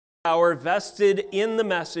power vested in the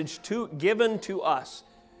message given to us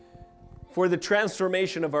for the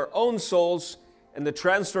transformation of our own souls and the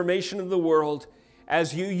transformation of the world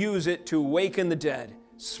as you use it to awaken the dead,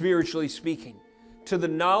 spiritually speaking, to the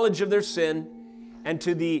knowledge of their sin and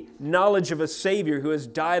to the knowledge of a Savior who has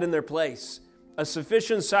died in their place, a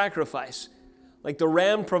sufficient sacrifice, like the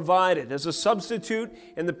ram provided as a substitute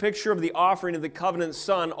in the picture of the offering of the covenant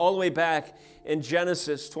son all the way back in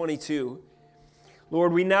Genesis 22.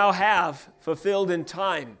 Lord, we now have fulfilled in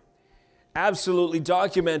time, absolutely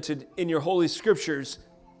documented in your holy scriptures,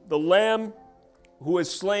 the Lamb who was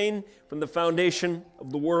slain from the foundation of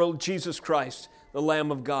the world, Jesus Christ, the Lamb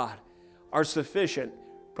of God, our sufficient,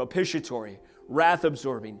 propitiatory,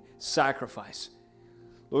 wrath-absorbing sacrifice.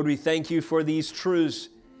 Lord, we thank you for these truths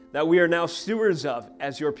that we are now stewards of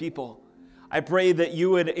as your people. I pray that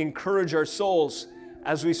you would encourage our souls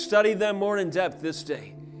as we study them more in depth this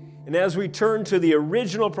day. And as we turn to the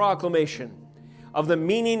original proclamation of the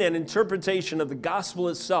meaning and interpretation of the gospel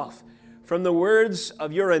itself from the words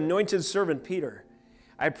of your anointed servant Peter,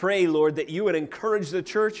 I pray, Lord, that you would encourage the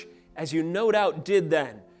church as you no doubt did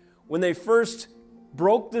then when they first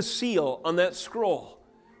broke the seal on that scroll,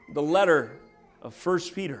 the letter of 1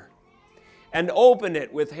 Peter, and opened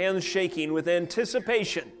it with hands shaking with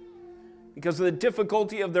anticipation because of the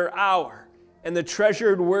difficulty of their hour and the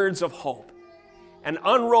treasured words of hope, and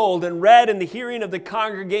unrolled and read in the hearing of the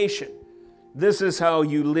congregation, this is how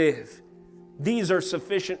you live. These are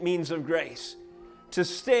sufficient means of grace to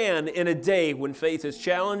stand in a day when faith is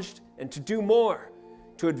challenged and to do more,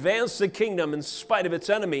 to advance the kingdom in spite of its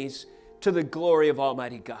enemies to the glory of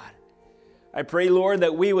Almighty God. I pray, Lord,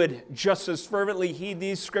 that we would just as fervently heed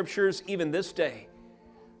these scriptures even this day,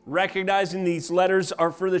 recognizing these letters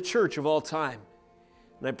are for the church of all time.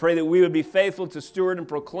 And I pray that we would be faithful to steward and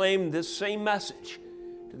proclaim this same message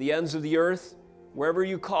to the ends of the earth, wherever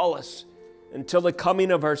you call us, until the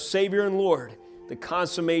coming of our Savior and Lord, the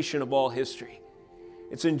consummation of all history.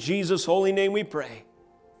 It's in Jesus' holy name we pray.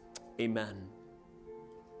 Amen.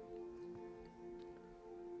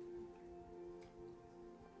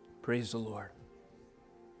 Praise the Lord.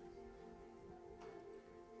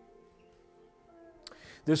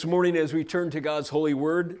 This morning, as we turn to God's holy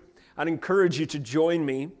word, I'd encourage you to join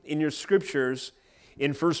me in your scriptures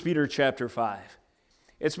in 1 Peter chapter 5.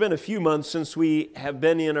 It's been a few months since we have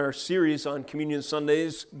been in our series on Communion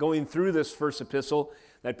Sundays, going through this first epistle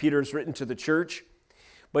that Peter has written to the church.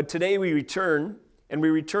 But today we return, and we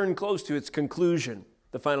return close to its conclusion,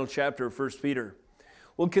 the final chapter of 1 Peter.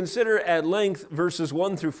 We'll consider at length verses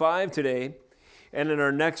 1 through 5 today, and in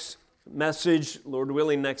our next message, Lord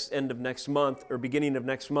willing, end of next month, or beginning of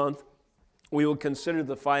next month, we will consider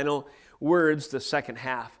the final words, the second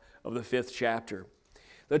half of the 5th chapter.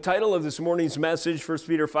 The title of this morning's message, 1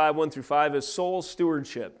 Peter 5, 1 through 5, is Soul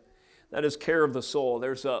Stewardship. That is care of the soul.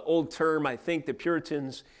 There's an old term, I think, the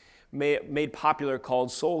Puritans made popular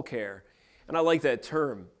called soul care. And I like that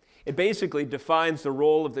term. It basically defines the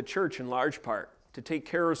role of the church in large part, to take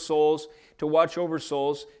care of souls, to watch over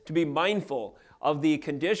souls, to be mindful of the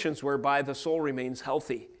conditions whereby the soul remains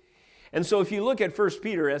healthy. And so if you look at 1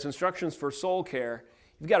 Peter as instructions for soul care,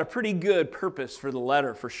 you've got a pretty good purpose for the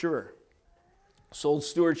letter, for sure. Soul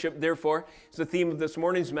stewardship, therefore, is the theme of this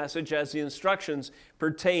morning's message as the instructions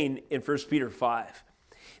pertain in 1 Peter 5.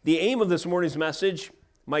 The aim of this morning's message,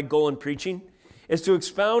 my goal in preaching, is to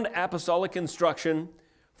expound apostolic instruction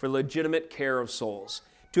for legitimate care of souls.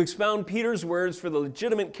 To expound Peter's words for the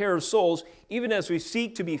legitimate care of souls, even as we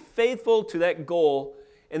seek to be faithful to that goal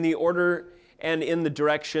in the order and in the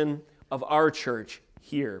direction of our church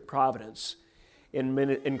here, Providence,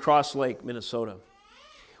 in Cross Lake, Minnesota.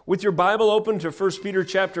 With your Bible open to 1 Peter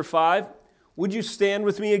chapter 5, would you stand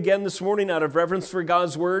with me again this morning out of reverence for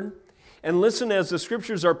God's word and listen as the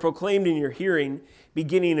scriptures are proclaimed in your hearing,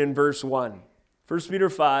 beginning in verse 1. 1 Peter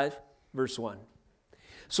 5, verse 1.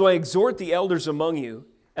 So I exhort the elders among you,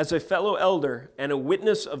 as a fellow elder and a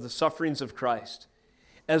witness of the sufferings of Christ,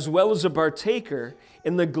 as well as a partaker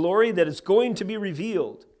in the glory that is going to be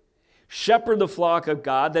revealed. Shepherd the flock of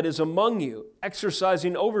God that is among you,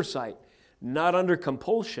 exercising oversight, not under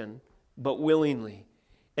compulsion, but willingly,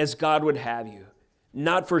 as God would have you,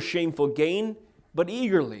 not for shameful gain, but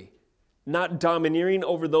eagerly, not domineering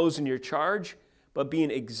over those in your charge, but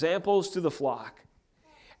being examples to the flock.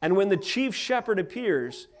 And when the chief shepherd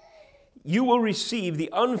appears, you will receive the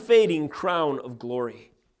unfading crown of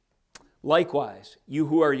glory. Likewise, you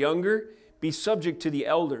who are younger, be subject to the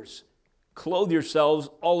elders. Clothe yourselves,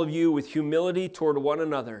 all of you, with humility toward one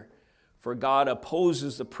another, for God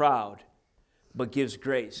opposes the proud, but gives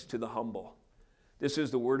grace to the humble. This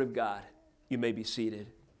is the word of God. You may be seated.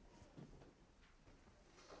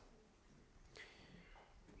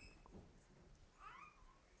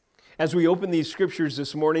 As we open these scriptures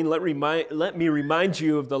this morning, let me remind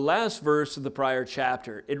you of the last verse of the prior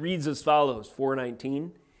chapter. It reads as follows,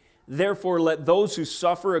 4:19. Therefore, let those who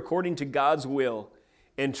suffer according to God's will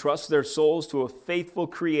entrust their souls to a faithful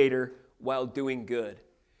Creator while doing good.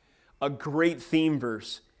 A great theme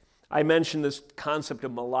verse. I mentioned this concept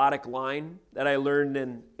of melodic line that I learned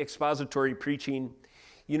in expository preaching.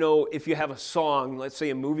 You know, if you have a song, let's say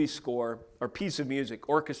a movie score or piece of music,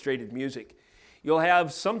 orchestrated music, you'll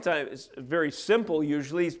have sometimes, very simple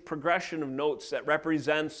usually, progression of notes that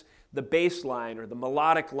represents the bass line or the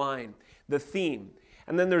melodic line, the theme.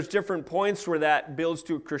 And then there's different points where that builds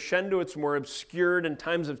to a crescendo. It's more obscured in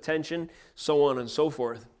times of tension, so on and so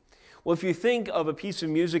forth. Well, if you think of a piece of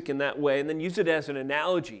music in that way and then use it as an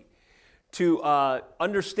analogy to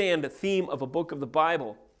understand a theme of a book of the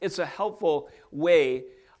Bible, it's a helpful way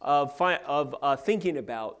of thinking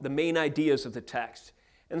about the main ideas of the text.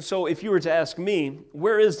 And so if you were to ask me,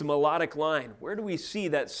 where is the melodic line? Where do we see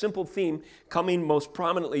that simple theme coming most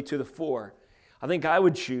prominently to the fore? I think I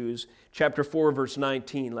would choose chapter 4, verse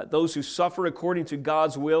 19. Let those who suffer according to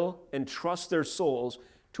God's will entrust their souls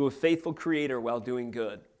to a faithful Creator while doing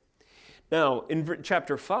good. Now, in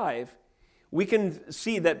chapter 5, we can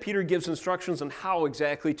see that Peter gives instructions on how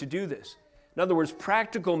exactly to do this. In other words,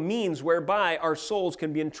 practical means whereby our souls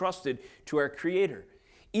can be entrusted to our Creator,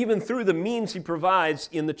 even through the means He provides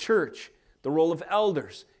in the church, the role of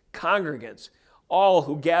elders, congregants, all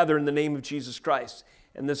who gather in the name of Jesus Christ.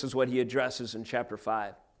 And this is what he addresses in chapter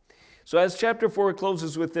 5. So as chapter 4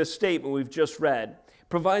 closes with this statement we've just read,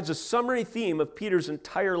 provides a summary theme of Peter's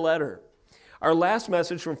entire letter. Our last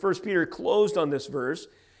message from 1 Peter closed on this verse,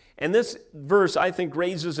 and this verse, I think,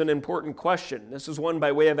 raises an important question. This is one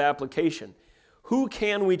by way of application. Who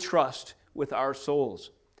can we trust with our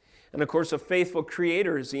souls? And of course, a faithful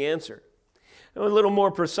Creator is the answer. Now, a little more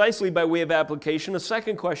precisely by way of application, a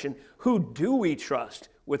second question, who do we trust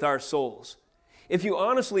with our souls? If you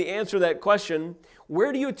honestly answer that question,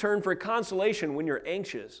 where do you turn for consolation when you're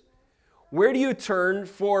anxious? Where do you turn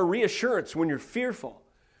for reassurance when you're fearful?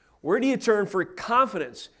 Where do you turn for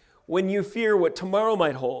confidence when you fear what tomorrow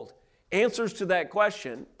might hold? Answers to that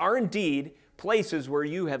question are indeed places where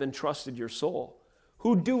you have entrusted your soul.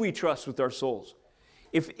 Who do we trust with our souls?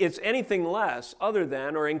 If it's anything less other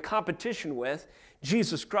than or in competition with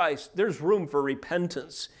Jesus Christ, there's room for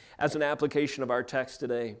repentance as an application of our text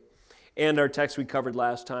today and our text we covered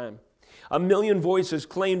last time. A million voices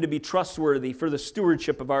claim to be trustworthy for the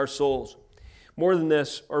stewardship of our souls. More than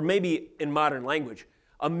this, or maybe in modern language,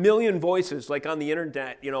 a million voices like on the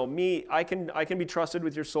internet, I can be trusted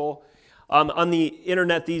with your soul. On the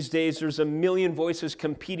internet these days, there's a million voices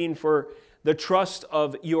competing for the trust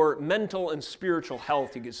of your mental and spiritual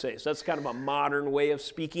health, you could say. So that's kind of a modern way of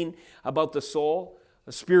speaking about the soul,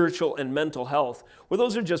 spiritual and mental health. Well,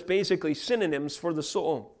 those are just basically synonyms for the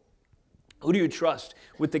soul. Who do you trust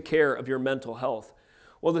with the care of your mental health?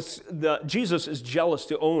 Well, Jesus is jealous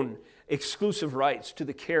to own exclusive rights to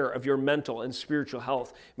the care of your mental and spiritual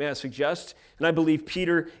health. May I suggest, and I believe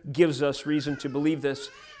Peter gives us reason to believe this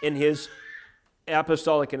in his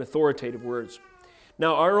apostolic and authoritative words.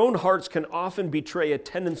 Now, our own hearts can often betray a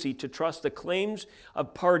tendency to trust the claims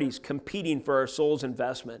of parties competing for our soul's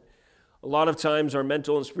investment. A lot of times our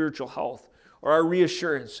mental and spiritual health, or our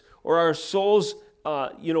reassurance, or our soul's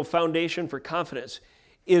foundation for confidence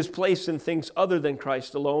is placed in things other than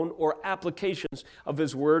Christ alone, or applications of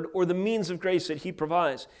His Word, or the means of grace that He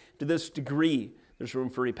provides. To this degree, there's room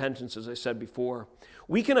for repentance, as I said before.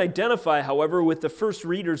 We can identify, however, with the first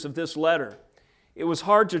readers of this letter. It was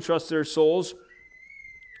hard to trust their souls,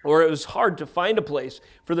 or it was hard to find a place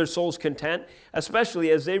for their soul's content, especially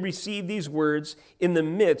as they received these words in the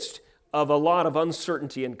midst of a lot of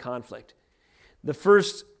uncertainty and conflict. The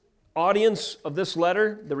first audience of this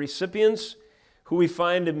letter, the recipients, who we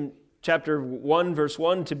find in chapter 1, verse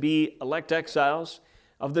 1, to be elect exiles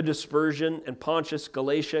of the dispersion in Pontus,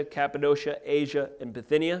 Galatia, Cappadocia, Asia, and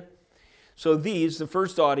Bithynia. So these, the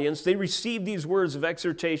first audience, they received these words of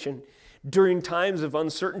exhortation during times of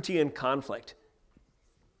uncertainty and conflict.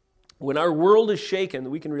 When our world is shaken,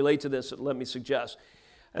 we can relate to this, let me suggest.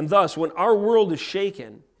 And thus, when our world is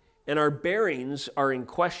shaken and our bearings are in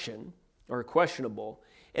question or questionable,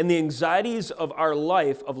 and the anxieties of our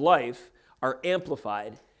life are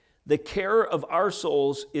amplified, the care of our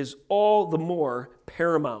souls is all the more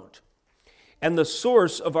paramount. And the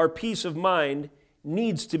source of our peace of mind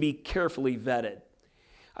needs to be carefully vetted.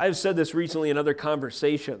 I've said this recently in other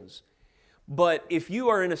conversations, but if you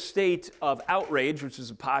are in a state of outrage, which is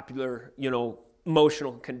a popular,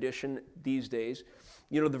 emotional condition these days,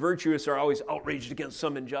 You know, the virtuous are always outraged against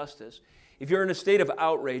some injustice. If you're in a state of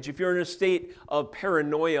outrage, if you're in a state of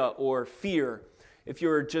paranoia or fear, if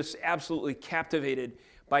you're just absolutely captivated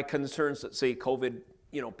by concerns that say COVID,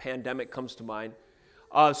 pandemic comes to mind.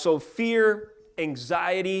 So fear,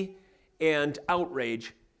 anxiety, and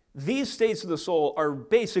outrage, these states of the soul are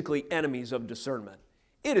basically enemies of discernment.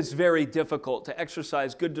 It is very difficult to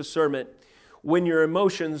exercise good discernment when your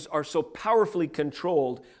emotions are so powerfully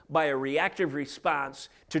controlled by a reactive response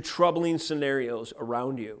to troubling scenarios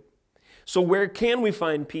around you. So where can we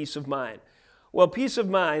find peace of mind? Well, peace of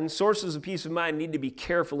mind, sources of peace of mind need to be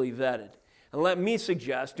carefully vetted. And let me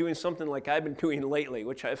suggest doing something like I've been doing lately,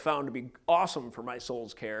 which I found to be awesome for my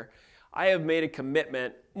soul's care. I have made a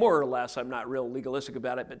commitment, more or less, I'm not real legalistic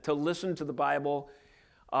about it, but to listen to the Bible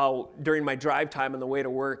during my drive time on the way to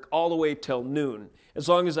work all the way till noon. As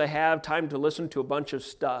long as I have time to listen to a bunch of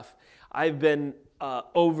stuff, I've been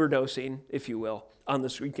overdosing, if you will, on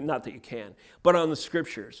the, not that you can, but on the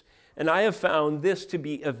scriptures. And I have found this to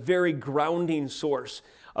be a very grounding source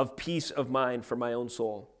of peace of mind for my own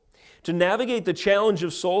soul. To navigate the challenge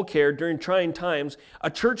of soul care during trying times, a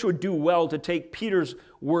church would do well to take Peter's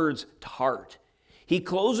words to heart. He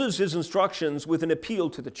closes his instructions with an appeal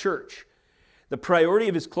to the church. The priority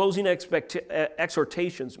of his closing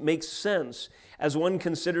exhortations makes sense as one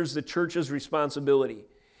considers the church's responsibility.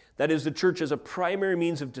 That is, the church as a primary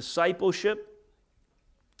means of discipleship,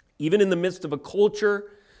 even in the midst of a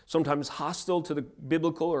culture sometimes hostile to the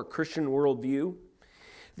biblical or Christian worldview.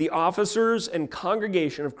 The officers and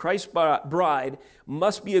congregation of Christ's bride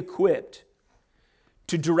must be equipped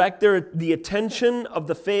to direct their attention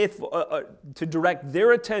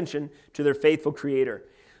to their faithful Creator.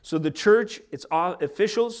 So the church, its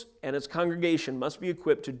officials, and its congregation must be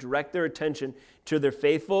equipped to direct their attention to their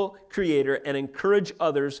faithful Creator and encourage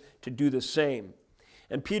others to do the same.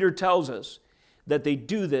 And Peter tells us that they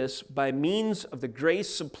do this by means of the grace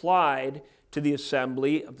supplied to the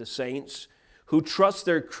assembly of the saints who trust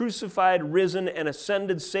their crucified, risen, and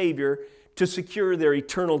ascended Savior to secure their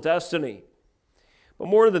eternal destiny. But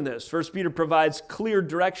more than this, 1 Peter provides clear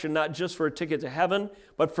direction not just for a ticket to heaven,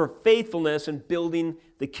 but for faithfulness in building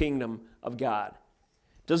the kingdom of God.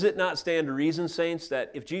 Does it not stand to reason, saints,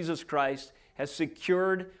 that if Jesus Christ has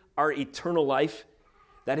secured our eternal life,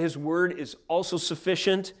 that His word is also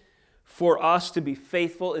sufficient for us to be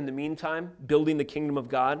faithful in the meantime, building the kingdom of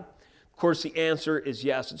God? Of course, the answer is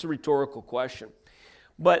yes. It's a rhetorical question.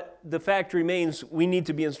 But the fact remains, we need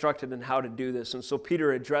to be instructed in how to do this. And so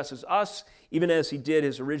Peter addresses us, even as he did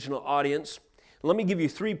his original audience. Let me give you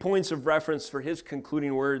 3 points of reference for his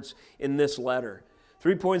concluding words in this letter.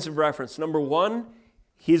 3 points of reference. Number 1,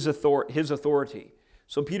 his authority.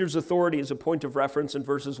 So Peter's authority is a point of reference in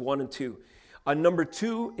verses 1 and 2. Number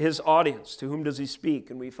 2, his audience. To whom does he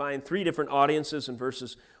speak? And we find 3 different audiences in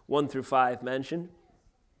verses 1 through 5 mentioned.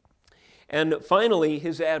 And finally,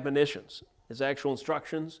 his admonitions, his actual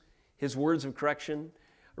instructions, his words of correction,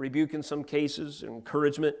 rebuke in some cases,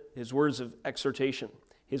 encouragement, his words of exhortation,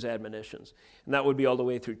 his admonitions. And that would be all the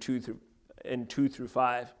way through 2 through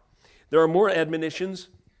 5. There are more admonitions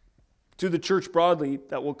to the church broadly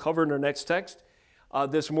that we'll cover in our next text.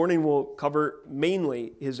 This morning we'll cover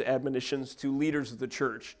mainly his admonitions to leaders of the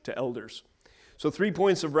church, to elders. So 3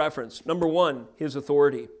 points of reference. Number 1, his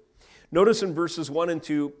authority. Notice in verses 1 and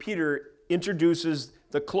 2, Peter introduces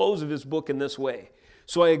the close of his book in this way.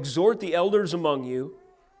 So I exhort the elders among you,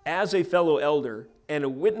 as a fellow elder and a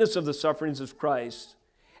witness of the sufferings of Christ,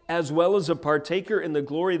 as well as a partaker in the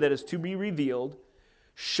glory that is to be revealed,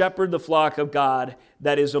 shepherd the flock of God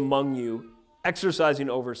that is among you, exercising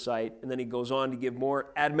oversight. And then he goes on to give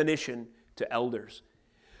more admonition to elders.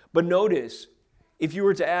 But notice, if you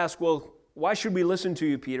were to ask, well, why should we listen to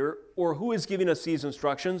you, Peter? Or who is giving us these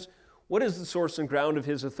instructions? What is the source and ground of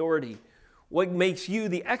his authority? What makes you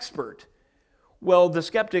the expert? Well, the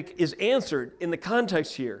skeptic is answered in the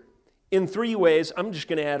context here in 3 ways. I'm just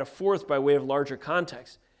going to add a 4th by way of larger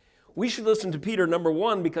context. We should listen to Peter, number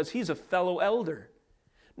 1, because he's a fellow elder.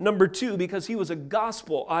 Number 2, because he was a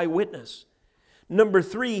gospel eyewitness. Number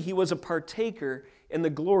 3, he was a partaker in the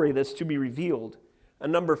glory that's to be revealed.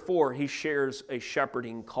 And number 4, he shares a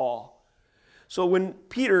shepherding call. So when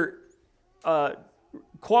Peter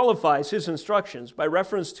qualifies his instructions by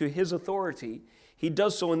reference to his authority, he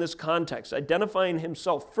does so in this context, identifying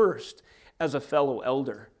himself first as a fellow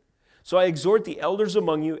elder. So I exhort the elders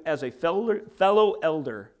among you as a fellow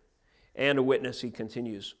elder and a witness, he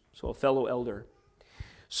continues. So a fellow elder.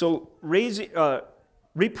 So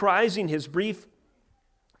reprising his brief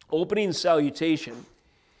opening salutation,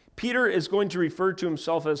 Peter is going to refer to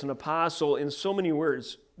himself as an apostle in so many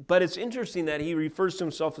words, but it's interesting that he refers to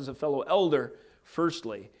himself as a fellow elder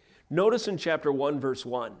Firstly, notice in chapter 1, verse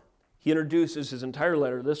 1, he introduces his entire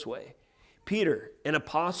letter this way. Peter, an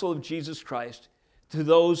apostle of Jesus Christ, to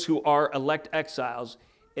those who are elect exiles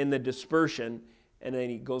in the dispersion, and then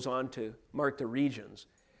he goes on to mark the regions.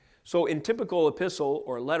 So in typical epistle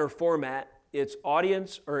or letter format, it's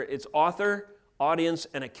author, audience,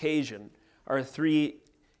 and occasion are three,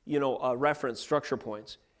 reference structure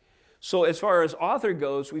points. So as far as author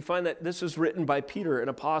goes, we find that this is written by Peter, an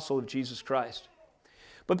apostle of Jesus Christ.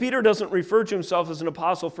 But Peter doesn't refer to himself as an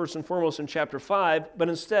apostle first and foremost in chapter 5, but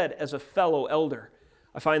instead as a fellow elder.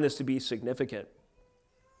 I find this to be significant.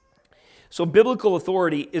 So biblical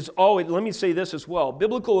authority is always, let me say this as well,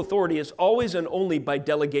 biblical authority is always and only by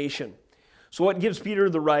delegation. So what gives Peter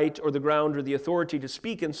the right or the ground or the authority to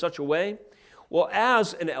speak in such a way? Well,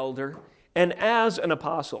 as an elder and as an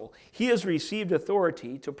apostle, he has received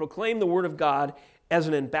authority to proclaim the word of God as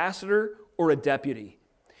an ambassador or a deputy.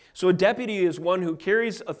 So a deputy is one who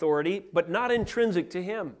carries authority, but not intrinsic to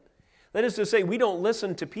him. That is to say, we don't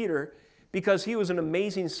listen to Peter because he was an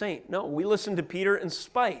amazing saint. No, we listen to Peter in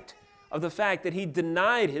spite of the fact that he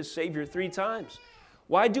denied his Savior 3 times.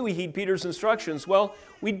 Why do we heed Peter's instructions? Well,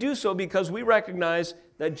 we do so because we recognize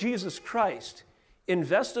that Jesus Christ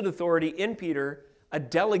invested authority in Peter, a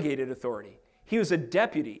delegated authority. He was a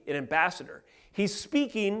deputy, an ambassador. He's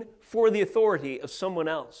speaking for the authority of someone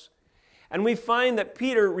else. And we find that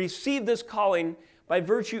Peter received this calling by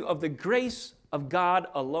virtue of the grace of God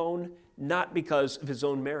alone, not because of his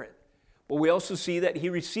own merit. But we also see that he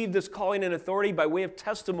received this calling and authority by way of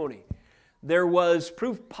testimony. There was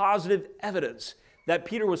proof positive evidence that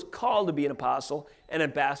Peter was called to be an apostle, an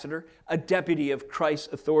ambassador, a deputy of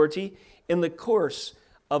Christ's authority in the course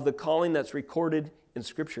of the calling that's recorded in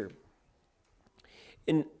Scripture.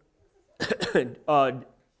 In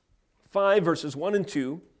 5 verses 1 and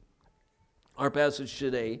 2, our passage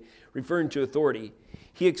today, referring to authority,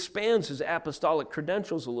 he expands his apostolic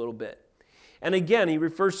credentials a little bit. And again, he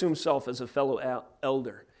refers to himself as a fellow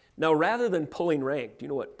elder. Now, rather than pulling rank, do you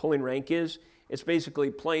know what pulling rank is? It's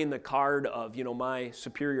basically playing the card of, my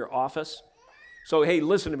superior office. So, hey,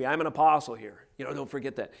 listen to me, I'm an apostle here. Don't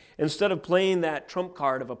forget that. Instead of playing that trump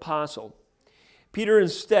card of apostle, Peter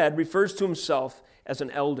instead refers to himself as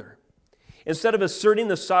an elder. Instead of asserting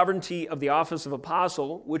the sovereignty of the office of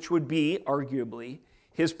apostle, which would be, arguably,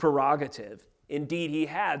 his prerogative, indeed, he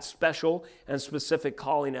had special and specific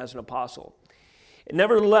calling as an apostle.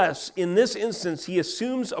 Nevertheless, in this instance, he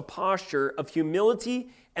assumes a posture of humility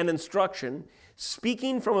and instruction,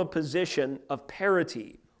 speaking from a position of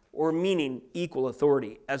parity, or meaning equal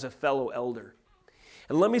authority, as a fellow elder.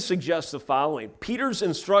 And let me suggest the following. Peter's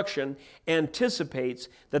instruction anticipates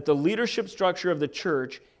that the leadership structure of the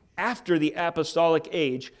church after the apostolic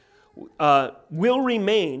age will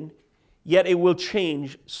remain, yet it will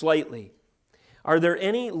change slightly. Are there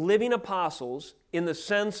any living apostles in the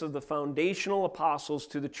sense of the foundational apostles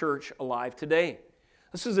to the church alive today?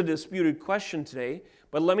 This is a disputed question today,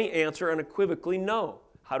 but let me answer unequivocally no.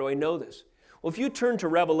 How do I know this? Well, if you turn to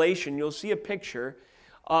Revelation, you'll see a picture,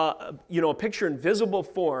 a picture in visible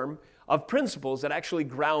form of principles that actually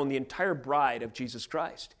ground the entire bride of Jesus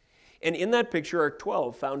Christ. And in that picture are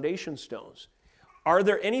 12 foundation stones. Are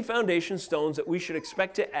there any foundation stones that we should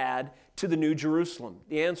expect to add to the New Jerusalem?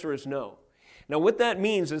 The answer is no. Now, what that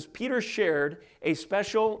means is Peter shared a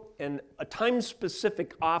special and a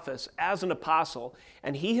time-specific office as an apostle,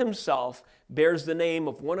 and he himself bears the name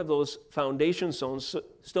of one of those foundation stones,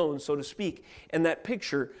 so to speak, in that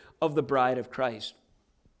picture of the bride of Christ.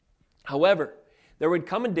 However, there would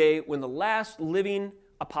come a day when the last living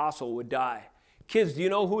apostle would die. Kids, do you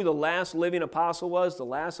know who the last living apostle was, the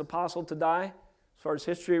last apostle to die? As far as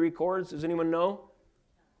history records, does anyone know?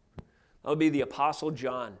 That would be the Apostle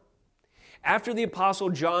John. After the Apostle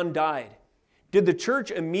John died, did the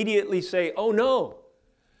church immediately say, oh no,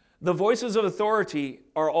 the voices of authority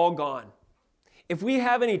are all gone? If we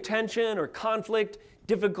have any tension or conflict,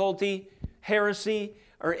 difficulty, heresy,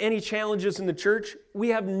 or any challenges in the church, we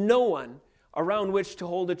have no one around which to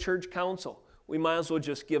hold a church council. We might as well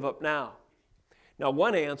just give up now. Now,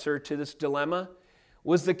 one answer to this dilemma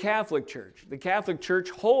was the Catholic Church. The Catholic Church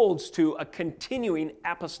holds to a continuing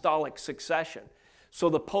apostolic succession. So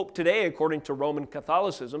the Pope today, according to Roman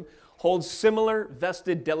Catholicism, holds similar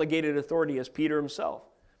vested delegated authority as Peter himself.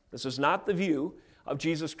 This is not the view of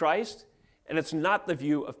Jesus Christ, and it's not the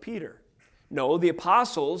view of Peter. No, the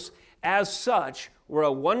apostles, as such, were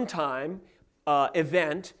a one-time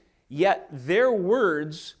event, yet their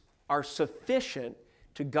words are sufficient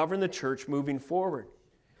to govern the church moving forward.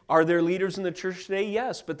 Are there leaders in the church today?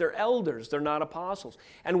 Yes, but they're elders. They're not apostles.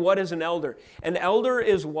 And what is an elder? An elder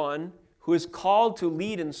is one who is called to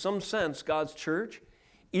lead in some sense God's church,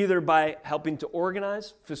 either by helping to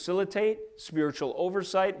organize, facilitate, spiritual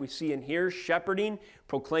oversight. We see in here shepherding,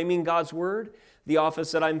 proclaiming God's word. The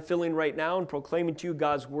office that I'm filling right now and proclaiming to you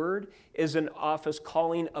God's word is an office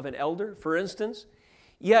calling of an elder, for instance.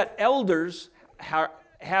 Yet elders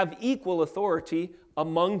have equal authority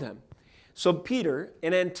among them. So Peter,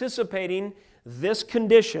 in anticipating this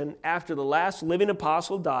condition after the last living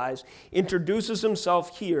apostle dies, introduces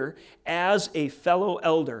himself here as a fellow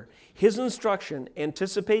elder. His instruction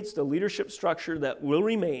anticipates the leadership structure that will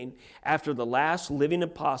remain after the last living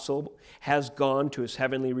apostle has gone to his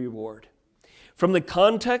heavenly reward. From the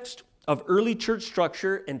context of early church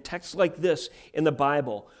structure and texts like this in the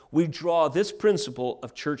Bible, we draw this principle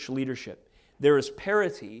of church leadership. There is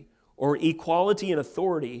parity or equality in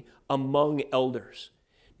authority among elders.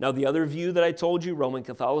 Now, the other view that I told you, Roman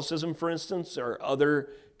Catholicism, for instance, or other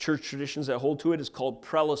church traditions that hold to it, is called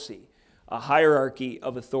prelacy, a hierarchy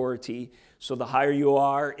of authority. So the higher you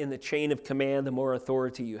are in the chain of command, the more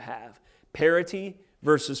authority you have. Parity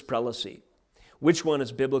versus prelacy. Which one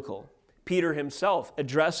is biblical? Peter himself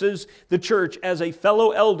addresses the church as a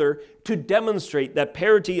fellow elder to demonstrate that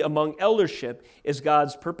parity among eldership is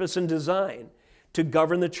God's purpose and design to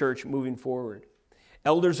govern the church moving forward.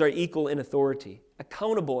 Elders are equal in authority,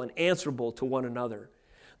 accountable and answerable to one another.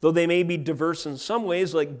 Though they may be diverse in some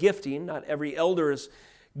ways, like gifting, not every elder is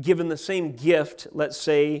given the same gift, let's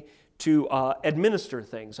say, to administer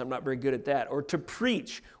things. I'm not very good at that. Or to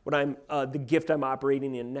preach what the gift I'm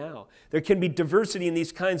operating in now. There can be diversity in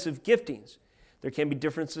these kinds of giftings. There can be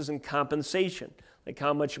differences in compensation, like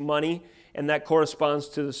how much money, and that corresponds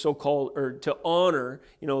to the so-called, or to honor,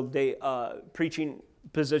 preaching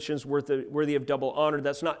positions worthy of double honor.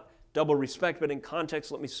 That's not double respect, but in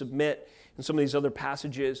context, let me submit, in some of these other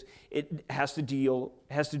passages, it has to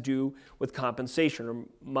do with compensation or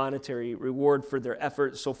monetary reward for their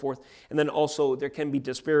effort, so forth. And then also there can be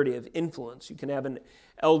disparity of influence. You can have an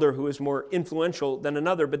elder who is more influential than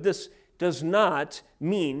another, but this does not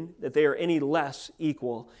mean that they are any less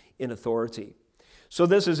equal in authority. So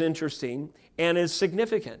this is interesting and is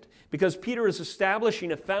significant because Peter is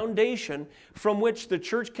establishing a foundation from which the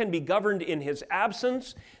church can be governed in his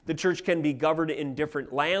absence. The church can be governed in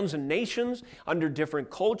different lands and nations, under different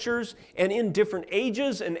cultures, and in different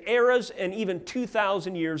ages and eras, and even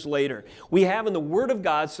 2,000 years later. We have in the Word of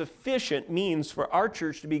God sufficient means for our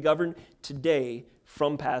church to be governed today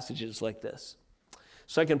from passages like this.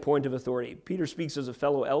 Second point of authority. Peter speaks as a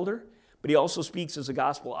fellow elder, but he also speaks as a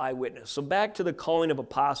gospel eyewitness. So back to the calling of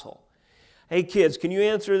apostle. Hey kids, can you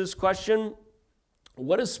answer this question?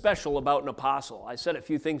 What is special about an apostle? I said a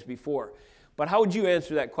few things before, but how would you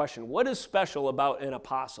answer that question? What is special about an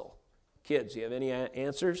apostle? Kids, do you have any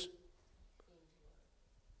answers?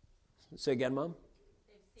 Say again, Mom.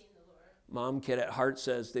 They've seen the Lord. Mom, kid at heart,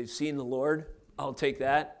 says they've seen the Lord. I'll take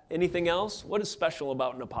that. Anything else? What is special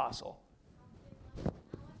about an apostle?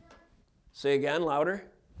 Say again, louder.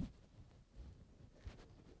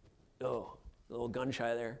 Oh, a little gun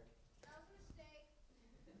shy there.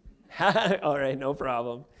 All right, no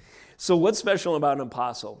problem. So what's special about an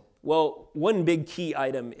apostle? Well, one big key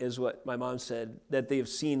item is what my mom said, that they have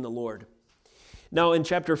seen the Lord. Now in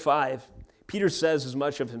chapter 5, Peter says as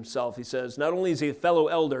much of himself. He says, not only is he a fellow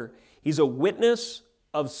elder, he's a witness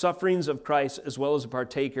of sufferings of Christ as well as a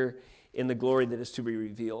partaker in the glory that is to be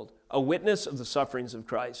revealed. A witness of the sufferings of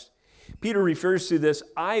Christ. Peter refers to this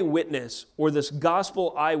eyewitness or this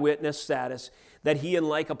gospel eyewitness status that he and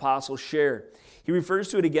like apostles shared. He refers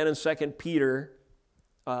to it again in 2 Peter,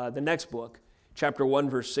 the next book, chapter 1,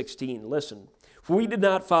 verse 16. Listen, for we did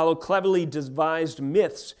not follow cleverly devised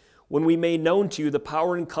myths when we made known to you the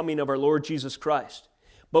power and coming of our Lord Jesus Christ,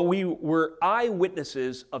 but we were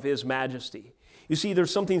eyewitnesses of his majesty. You see,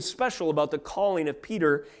 there's something special about the calling of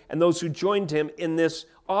Peter and those who joined him in this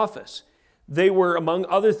office. They were, among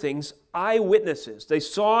other things, eyewitnesses. They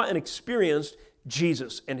saw and experienced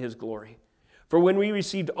Jesus and his glory. For when we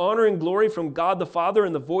received honor and glory from God the Father,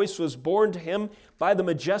 and the voice was borne to him by the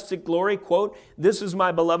majestic glory, quote, "This is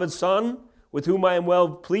my beloved Son, with whom I am well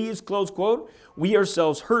pleased," close quote, we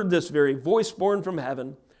ourselves heard this very voice borne from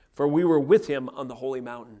heaven, for we were with him on the holy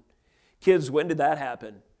mountain. Kids, when did that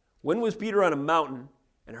happen? When was Peter on a mountain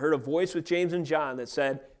and heard a voice with James and John that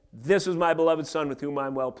said, "This is my beloved Son, with whom I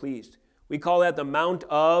am well pleased"? We call that the Mount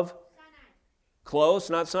of Sinai. Close,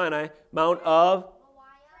 not Sinai. Mount of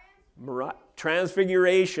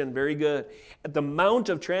Transfiguration. Very good. At the Mount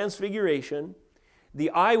of Transfiguration,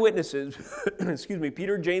 the eyewitnesses,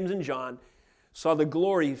 Peter, James, and John, saw the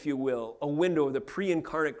glory, if you will, a window of the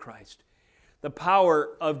pre-incarnate Christ. The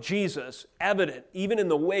power of Jesus evident, even in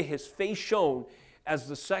the way his face shone as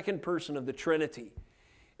the second person of the Trinity,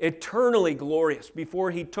 eternally glorious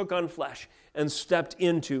before he took on flesh and stepped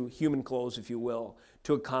into human clothes, if you will,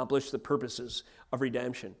 to accomplish the purposes of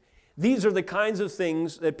redemption. These are the kinds of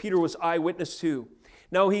things that Peter was eyewitness to.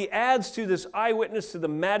 Now he adds to this eyewitness to the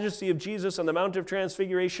majesty of Jesus on the Mount of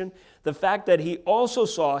Transfiguration the fact that he also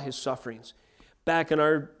saw his sufferings. Back in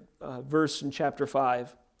our verse in chapter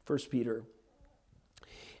 5, 1 Peter.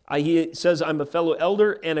 He says, I'm a fellow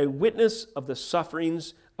elder and a witness of the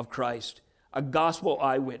sufferings of Christ, a gospel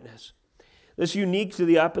eyewitness. This unique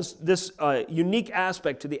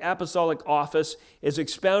aspect to the apostolic office is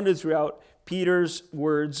expounded throughout Peter's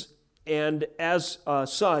words, and as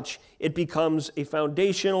such, it becomes a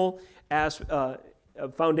foundational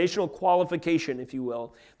qualification, if you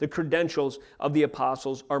will. The credentials of the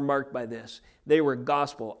apostles are marked by this. They were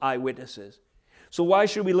gospel eyewitnesses. So why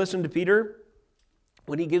should we listen to Peter?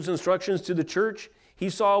 When he gives instructions to the church, he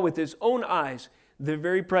saw with his own eyes the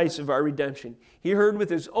very price of our redemption. He heard with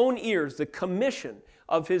his own ears the commission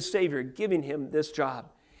of his Savior giving him this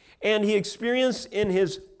job. And he experienced in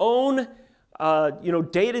his own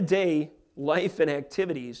day-to-day life and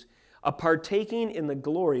activities a partaking in the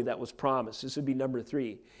glory that was promised. This would be number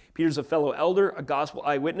 3. Peter's a fellow elder, a gospel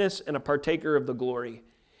eyewitness, and a partaker of the glory.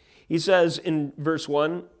 He says in verse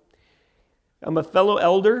 1, I'm a fellow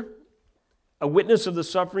elder, a witness of the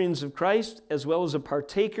sufferings of Christ, as well as a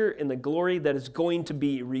partaker in the glory that is going to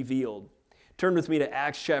be revealed. Turn with me to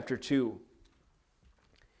Acts chapter 2.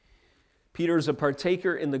 Peter is a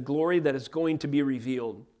partaker in the glory that is going to be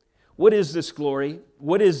revealed. What is this glory?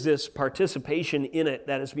 What is this participation in it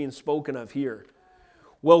that is being spoken of here?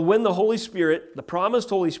 Well, when the Holy Spirit, the promised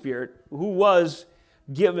Holy Spirit, who was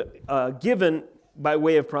given by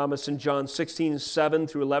way of promise in John 16, 7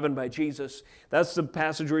 through 11 by Jesus. That's the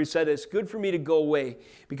passage where he said, it's good for me to go away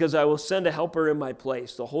because I will send a helper in my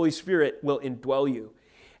place. The Holy Spirit will indwell you.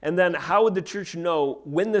 And then how would the church know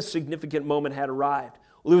when this significant moment had arrived?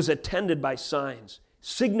 Well, it was attended by signs,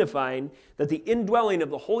 signifying that the indwelling of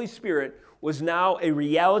the Holy Spirit was now a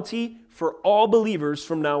reality for all believers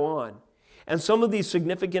from now on. And some of these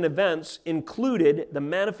significant events included the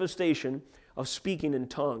manifestation of speaking in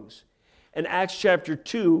tongues. In Acts chapter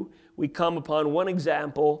 2, we come upon one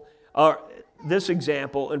example, this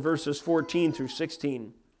example in verses 14 through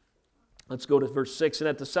 16. Let's go to verse 6. And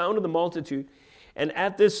at the sound of the multitude, and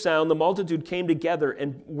at this sound the multitude came together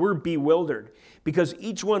and were bewildered, because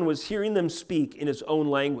each one was hearing them speak in his own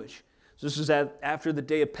language. So this is after the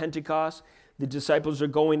day of Pentecost. The disciples are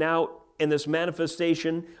going out, and this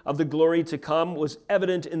manifestation of the glory to come was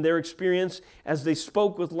evident in their experience as they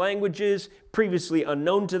spoke with languages previously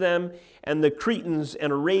unknown to them, and the Cretans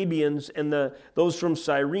and Arabians and those from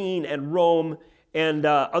Cyrene and Rome and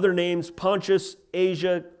other names, Pontus,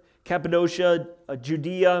 Asia, Cappadocia,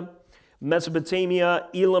 Judea, Mesopotamia,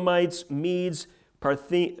 Elamites, Medes,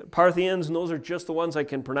 Parthians, and those are just the ones I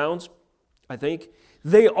can pronounce, I think.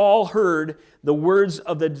 They all heard the words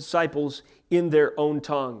of the disciples in their own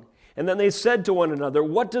tongue. And then they said to one another,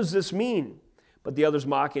 what does this mean? But the others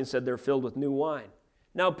mocking said, they're filled with new wine.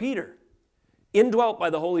 Now Peter, indwelt by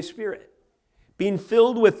the Holy Spirit, being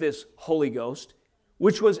filled with this Holy Ghost,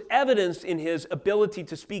 which was evidenced in his ability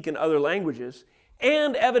to speak in other languages,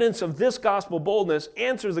 and evidence of this gospel boldness,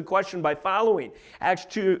 answers the question by following. Acts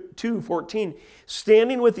 2:14,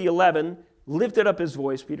 standing with the 11, lifted up his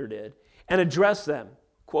voice, Peter did, and addressed them,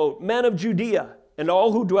 quote, men of Judea, and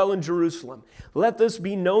all who dwell in Jerusalem, let this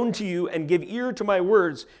be known to you and give ear to my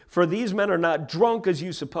words, for these men are not drunk as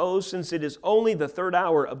you suppose, since it is only the 3rd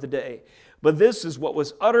hour of the day. But this is what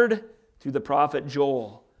was uttered through the prophet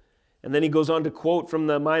Joel. And then he goes on to quote from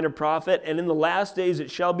the minor prophet, and in the last days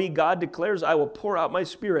it shall be, God declares, I will pour out my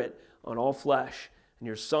spirit on all flesh, and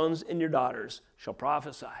your sons and your daughters shall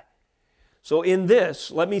prophesy. So in this,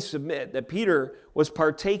 let me submit that Peter was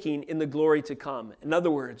partaking in the glory to come. In other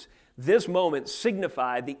words, this moment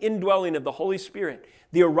signified the indwelling of the Holy Spirit,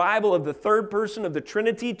 the arrival of the third person of the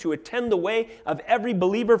Trinity to attend the way of every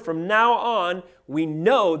believer from now on. We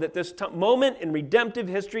know that this moment in redemptive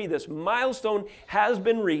history, this milestone has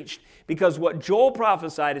been reached because what Joel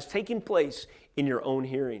prophesied is taking place in your own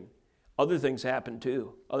hearing. Other things happen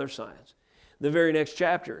too, other signs. The very next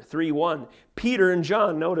chapter, 3:1, Peter and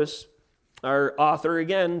John, notice our author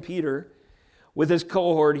again, Peter, with his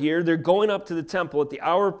cohort here, they're going up to the temple at the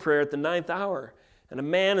hour of prayer at the 9th hour. And a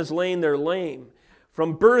man is laying there lame.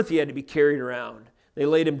 From birth he had to be carried around. They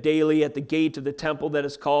laid him daily at the gate of the temple that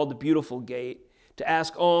is called the Beautiful Gate, to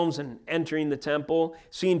ask alms. And entering the temple,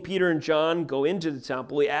 seeing Peter and John go into the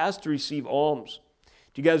temple, he asked to receive alms.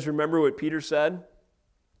 Do you guys remember what Peter said?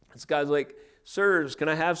 This guy's like, sirs, can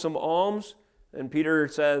I have some alms? And Peter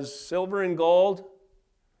says, silver and gold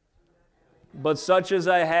but such as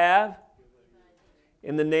I have,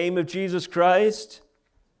 in the name of Jesus Christ.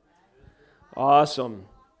 Awesome.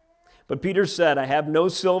 But Peter said, I have no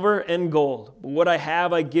silver and gold, but what I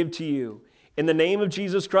have I give to you. In the name of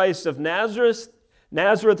Jesus Christ of Nazareth,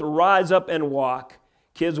 rise up and walk.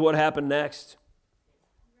 Kids, what happened next?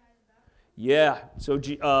 Yeah, so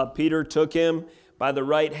Peter took him by the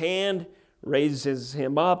right hand, raises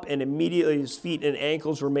him up, and immediately his feet and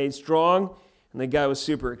ankles were made strong. And the guy was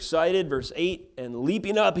super excited. Verse 8, and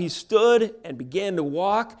leaping up, he stood and began to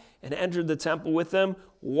walk and entered the temple with them,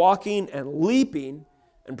 walking and leaping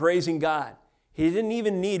and praising God. He didn't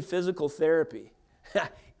even need physical therapy.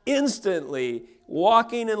 Instantly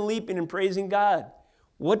walking and leaping and praising God.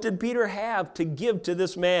 What did Peter have to give to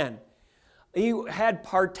this man? He had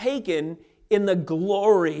partaken in the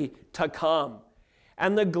glory to come.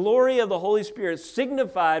 And the glory of the Holy Spirit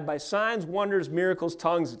signified by signs, wonders, miracles,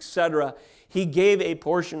 tongues, etc. He gave a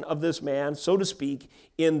portion of this man, so to speak,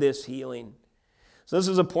 in this healing. So this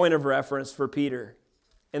is a point of reference for Peter.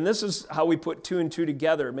 And this is how we put two and two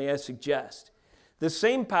together, may I suggest. The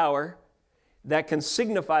same power that can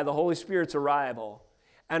signify the Holy Spirit's arrival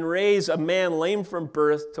and raise a man lame from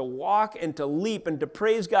birth to walk and to leap and to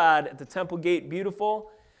praise God at the temple gate beautiful,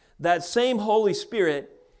 that same Holy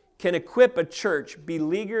Spirit can equip a church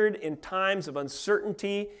beleaguered in times of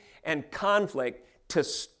uncertainty and conflict to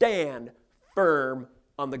stand firm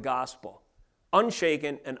on the gospel,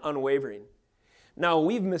 unshaken and unwavering. Now,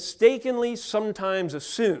 we've mistakenly sometimes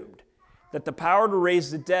assumed that the power to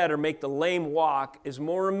raise the dead or make the lame walk is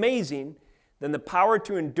more amazing than the power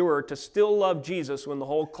to endure to still love Jesus when the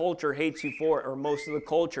whole culture hates you for it, or most of the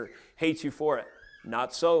culture hates you for it.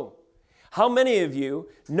 Not so. How many of you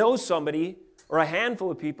know somebody or a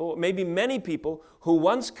handful of people, maybe many people, who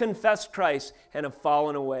once confessed Christ and have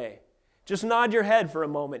fallen away? Just nod your head for a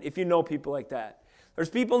moment if you know people like that.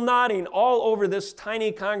 There's people nodding all over this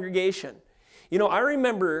tiny congregation. You know, I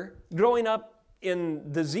remember growing up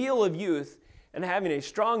in the zeal of youth and having a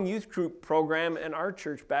strong youth group program in our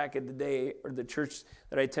church back in the day, or the church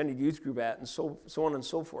that I attended youth group at, and so on and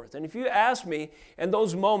so forth. And if you ask me, in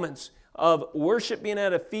those moments of worship being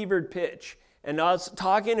at a fevered pitch, and us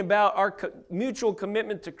talking about our mutual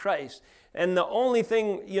commitment to Christ, and the only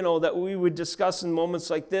thing, that we would discuss in moments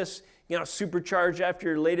like this, supercharged after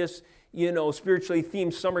your latest, spiritually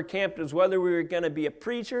themed summer camp, is whether we were going to be a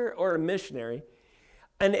preacher or a missionary.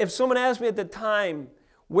 And if someone asked me at the time,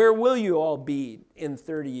 where will you all be in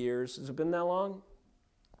 30 years? Has it been that long?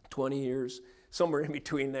 20 years, somewhere in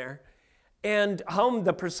between there. And how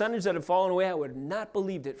the percentage that had fallen away, I would have not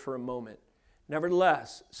believed it for a moment.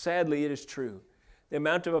 Nevertheless, sadly, it is true. The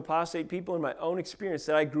amount of apostate people in my own experience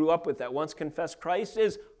that I grew up with that once confessed Christ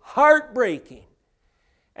is heartbreaking.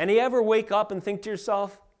 And you ever wake up and think to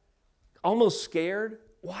yourself, almost scared,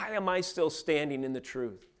 why am I still standing in the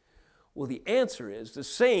truth? Well, the answer is the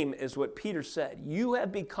same as what Peter said. You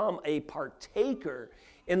have become a partaker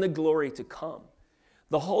in the glory to come.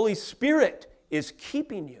 The Holy Spirit is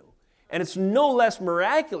keeping you. And it's no less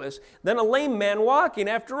miraculous than a lame man walking.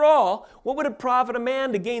 After all, what would it profit a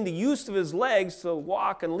man to gain the use of his legs to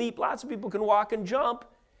walk and leap? Lots of people can walk and jump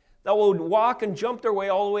that will walk and jump their way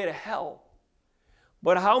all the way to hell.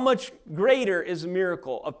 But how much greater is the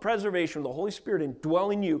miracle of preservation of the Holy Spirit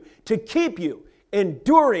indwelling you to keep you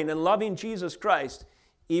enduring and loving Jesus Christ,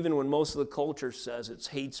 even when most of the culture says it's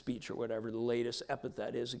hate speech or whatever the latest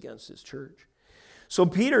epithet is against his church. So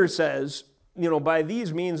Peter says, by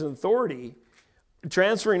these means and authority,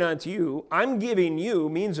 transferring onto you, I'm giving you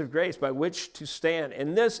means of grace by which to stand.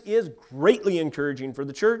 And this is greatly encouraging for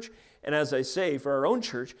the church, and as I say, for our own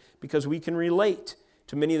church, because we can relate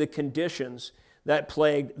to many of the conditions that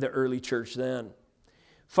plagued the early church then.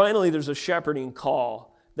 Finally, there's a shepherding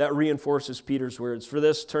call that reinforces Peter's words. For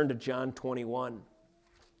this, turn to John 21.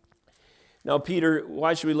 Now, Peter,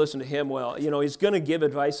 why should we listen to him? Well, he's going to give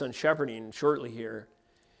advice on shepherding shortly here.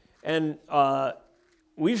 And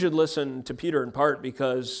we should listen to Peter in part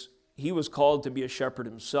because he was called to be a shepherd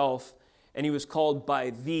himself, and he was called by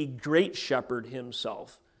the great shepherd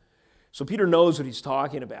himself. So Peter knows what he's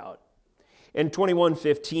talking about. In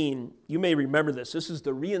 21:15, you may remember this. This is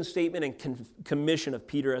the reinstatement and commission of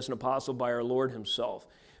Peter as an apostle by our Lord himself.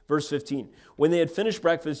 Verse 15, when they had finished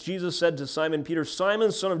breakfast, Jesus said to Simon Peter,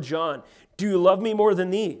 Simon, son of John, do you love me more than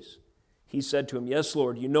these? He said to him, yes,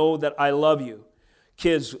 Lord, you know that I love you.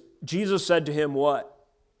 Kids, Jesus said to him what?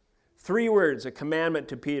 3 words, a commandment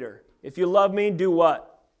to Peter. If you love me, do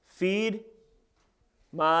what? Feed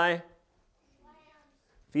my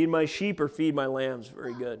sheep or feed my lambs.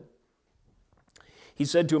 Very good. He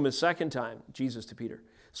said to him a second time, Jesus to Peter,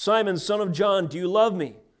 Simon, son of John, do you love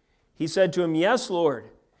me? He said to him, yes, Lord,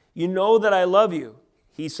 You know that I love you.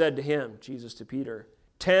 He said to him, Jesus to Peter,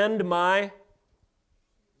 tend my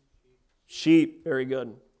sheep. Very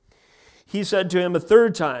good. He said to him a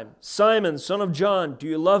third time, Simon, son of John, do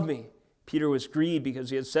you love me? Peter was grieved because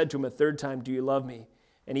he had said to him a third time, do you love me?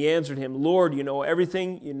 And he answered him, Lord, you know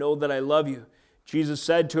everything. You know that I love you. Jesus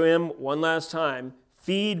said to him one last time,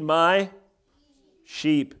 feed my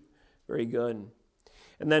sheep. Very good.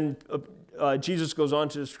 And then Jesus goes on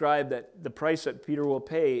to describe that the price that Peter will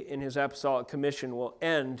pay in his apostolic commission will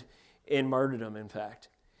end in martyrdom, in fact.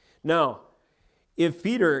 Now, if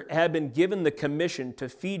Peter had been given the commission to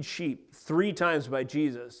feed sheep 3 times by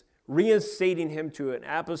Jesus, reinstating him to an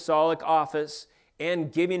apostolic office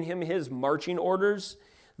and giving him his marching orders,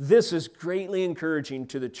 this is greatly encouraging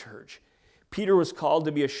to the church. Peter was called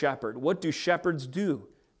to be a shepherd. What do shepherds do?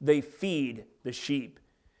 They feed the sheep,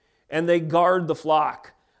 and they guard the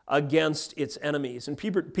flock against its enemies. And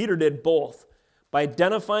Peter did both by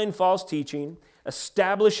identifying false teaching,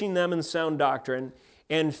 establishing them in sound doctrine,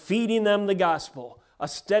 and feeding them the gospel, a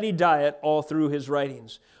steady diet all through his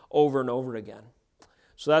writings over and over again.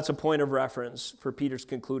 So that's a point of reference for Peter's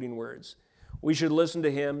concluding words. We should listen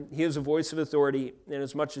to him. He is a voice of authority,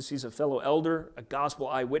 inasmuch as he's a fellow elder, a gospel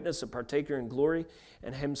eyewitness, a partaker in glory,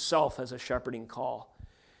 and himself has a shepherding call.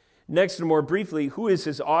 Next, and more briefly, who is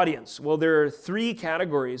his audience? Well, there are 3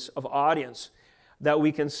 categories of audience that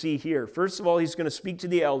we can see here. First of all, he's going to speak to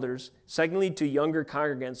the elders. Secondly, to younger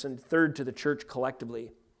congregants. And third, to the church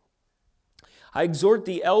collectively. I exhort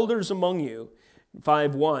the elders among you,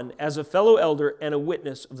 5:1, as a fellow elder and a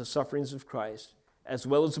witness of the sufferings of Christ, as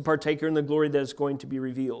well as a partaker in the glory that is going to be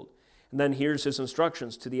revealed. And then here's his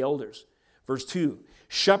instructions to the elders. Verse 2,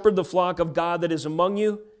 shepherd the flock of God that is among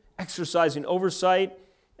you, exercising oversight,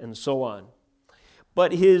 and so on.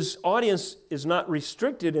 But his audience is not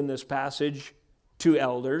restricted in this passage to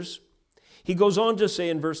elders. He goes on to say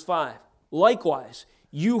in verse 5, likewise,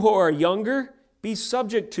 you who are younger, be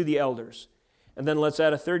subject to the elders. And then let's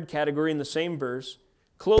add a third category in the same verse.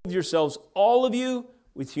 Clothe yourselves, all of you,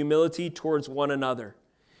 with humility towards one another.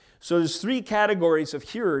 So there's 3 categories of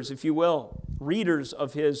hearers, if you will, readers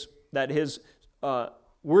of his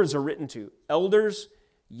words are written to. Elders,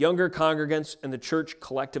 younger congregants, and the church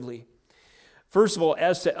collectively. First of all,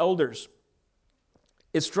 as to elders,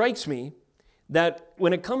 it strikes me that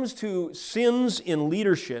when it comes to sins in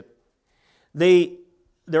leadership,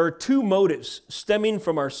 there are 2 motives stemming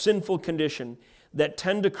from our sinful condition that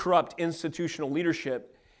tend to corrupt institutional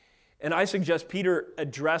leadership. And I suggest Peter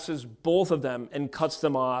addresses both of them and cuts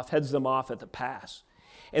them off, heads them off at the pass.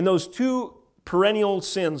 And those 2 perennial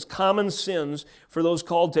sins, common sins for those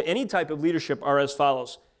called to any type of leadership are as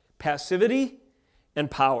follows: passivity and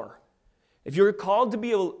power. If you're called to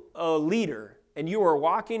be a leader and you are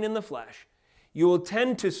walking in the flesh, you will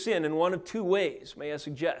tend to sin in one of 2 ways, may I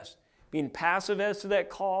suggest. Being passive as to that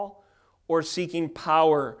call or seeking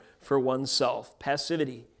power for oneself.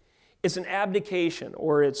 Passivity. It's an abdication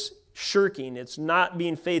or it's shirking. It's not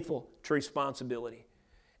being faithful to responsibility.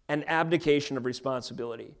 An abdication of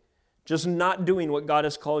responsibility. Just not doing what God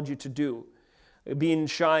has called you to do. Being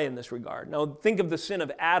shy in this regard. Now think of the sin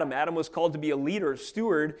of Adam. Adam was called to be a leader, a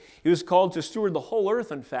steward. He was called to steward the whole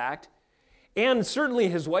earth, in fact, and certainly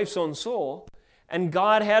his wife's own soul. And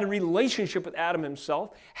God had a relationship with Adam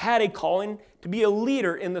himself, had a calling to be a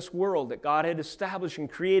leader in this world that God had established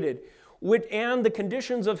and created, and the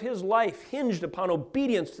conditions of his life hinged upon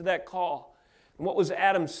obedience to that call. And what was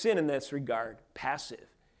Adam's sin in this regard? Passive.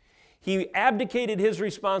 He abdicated his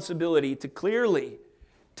responsibility to clearly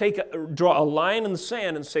draw a line in the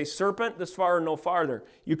sand and say, serpent, this far and no farther.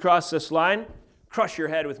 You cross this line, crush your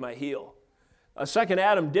head with my heel. Second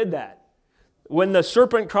Adam did that. When the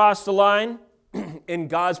serpent crossed the line in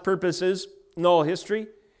God's purposes in all history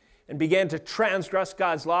and began to transgress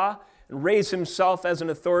God's law and raise himself as an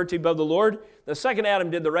authority above the Lord, the second Adam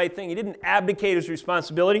did the right thing. He didn't abdicate his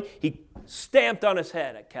responsibility. He stamped on his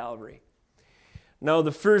head at Calvary. Now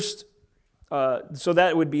so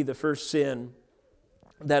that would be the first sin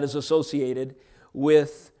that is associated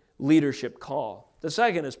with leadership call. The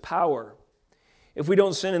second is power. If we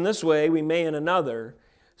don't sin in this way, we may in another.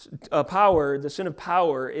 The sin of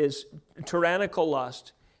power is tyrannical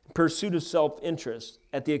lust, pursuit of self-interest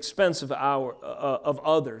at the expense of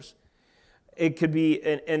others. It could be,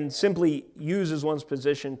 and simply uses one's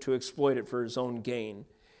position to exploit it for his own gain.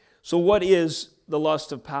 So what is the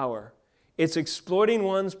lust of power? It's exploiting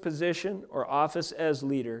one's position or office as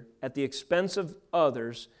leader at the expense of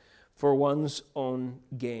others for one's own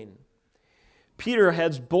gain. Peter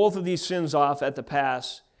heads both of these sins off at the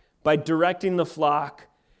pass by directing the flock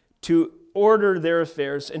to order their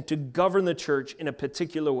affairs and to govern the church in a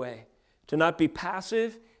particular way, to not be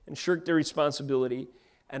passive and shirk their responsibility,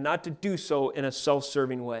 and not to do so in a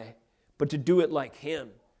self-serving way, but to do it like him,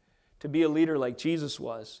 to be a leader like Jesus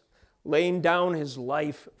was, laying down his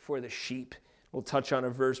life for the sheep. We'll touch on a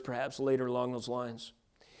verse perhaps later along those lines.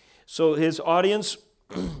 So his audience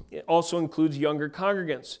also includes younger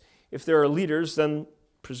congregants. If there are leaders, then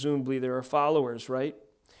presumably there are followers, right?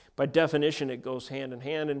 By definition, it goes hand in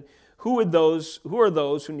hand. And who are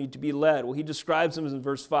those who need to be led? Well, he describes them in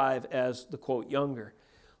verse 5 as the, quote, younger.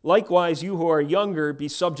 Likewise, you who are younger, be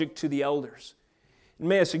subject to the elders. And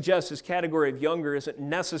may I suggest this category of younger isn't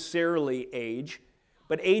necessarily age,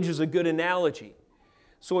 but age is a good analogy.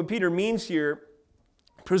 So what Peter means here,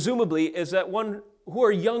 presumably, is that one who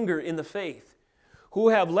are younger in the faith, who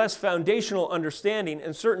have less foundational understanding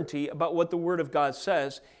and certainty about what the Word of God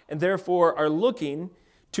says, and therefore are looking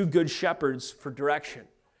to good shepherds for direction,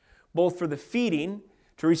 both for the feeding,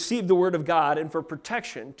 to receive the Word of God, and for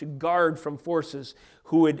protection, to guard from forces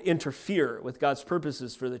who would interfere with God's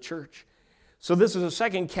purposes for the church. So this is a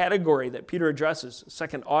second category that Peter addresses, a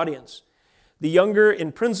second audience. The younger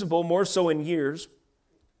in principle, more so in years.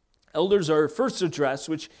 Elders are first addressed,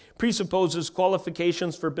 which presupposes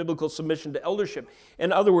qualifications for biblical submission to eldership.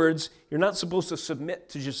 In other words, you're not supposed to submit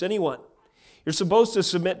to just anyone. You're supposed to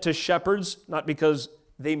submit to shepherds, not because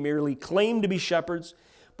they merely claim to be shepherds,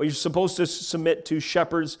 but you're supposed to submit to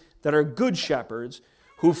shepherds that are good shepherds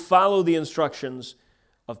who follow the instructions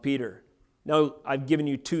of Peter. Now, I've given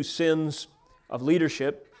you two sins of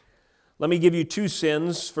leadership. Let me give you two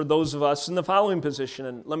sins for those of us in the following position,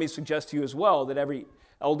 and let me suggest to you as well that every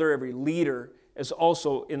elder, every leader is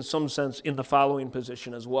also, in some sense, in the following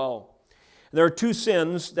position as well. There are two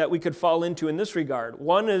sins that we could fall into in this regard.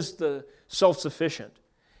 One is the self-sufficient,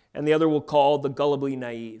 and the other we'll call the gullibly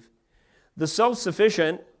naive. The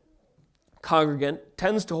self-sufficient congregant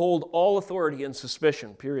tends to hold all authority in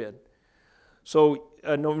suspicion, period. So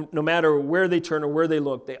no matter where they turn or where they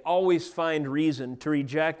look, they always find reason to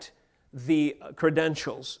reject the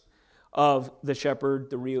credentials of the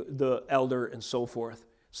shepherd, the elder, and so forth.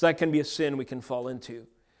 So that can be a sin we can fall into,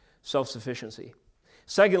 self-sufficiency.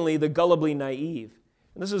 Secondly, the gullibly naive.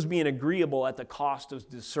 And this is being agreeable at the cost of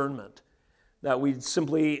discernment, that we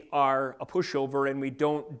simply are a pushover and we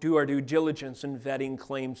don't do our due diligence in vetting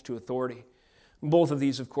claims to authority. Both of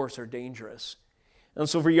these, of course, are dangerous. And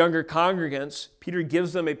so for younger congregants, Peter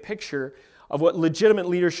gives them a picture of what legitimate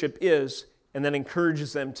leadership is and then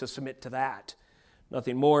encourages them to submit to that.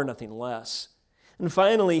 Nothing more, nothing less. And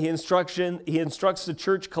finally, he instructs the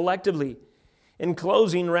church collectively. In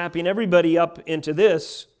closing, wrapping everybody up into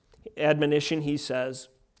this admonition, he says,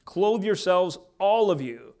 clothe yourselves, all of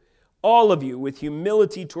you, with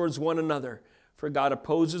humility towards one another, for God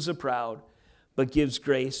opposes the proud, but gives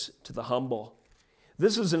grace to the humble.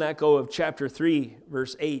 This is an echo of chapter 3,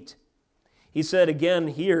 verse 8. He said again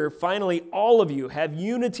here, finally, all of you have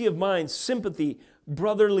unity of mind, sympathy,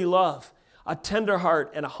 brotherly love, a tender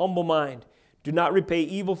heart, and a humble mind. Do not repay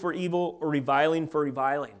evil for evil or reviling for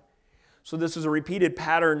reviling. So this is a repeated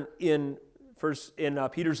pattern in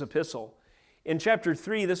Peter's epistle. In chapter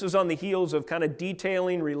 3, this is on the heels of kind of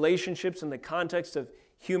detailing relationships in the context of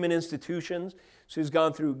human institutions. So he's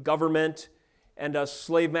gone through government and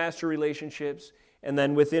slave-master relationships, and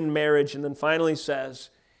then within marriage, and then finally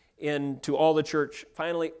says to all the church,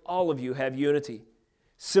 finally, all of you have unity.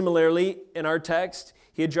 Similarly, in our text,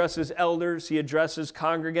 he addresses elders, he addresses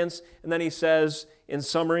congregants, and then he says, in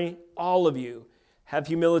summary, all of you have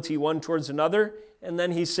humility one towards another, and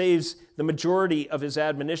then he saves the majority of his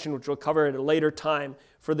admonition, which we'll cover at a later time,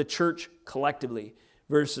 for the church collectively,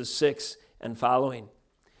 verses 6 and following.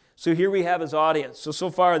 So here we have his audience.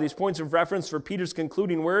 So far, these points of reference for Peter's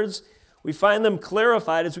concluding words, we find them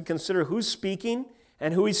clarified as we consider who's speaking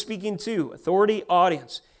and who he's speaking to, authority,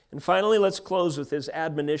 audience. And finally, let's close with his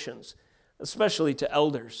admonitions, especially to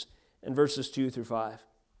elders, in verses 2 through 5.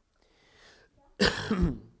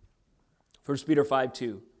 1 Peter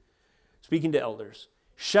 5:2, speaking to elders,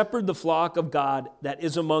 shepherd the flock of God that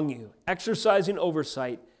is among you, exercising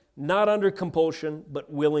oversight, not under compulsion,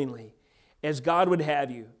 but willingly, as God would have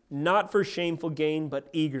you, not for shameful gain, but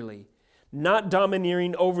eagerly, not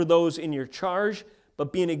domineering over those in your charge,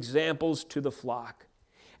 but being examples to the flock.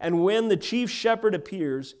 And when the chief shepherd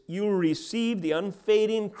appears, you will receive the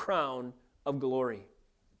unfading crown of glory.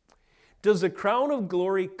 Does the crown of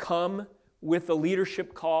glory come with the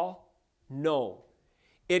leadership call? No.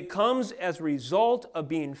 It comes as a result of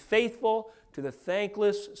being faithful to the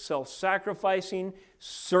thankless, self-sacrificing,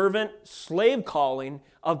 servant, slave calling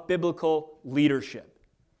of biblical leadership.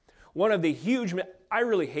 One of the huge, I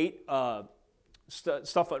really hate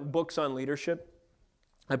stuff on books on leadership.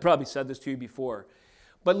 I probably said this to you before.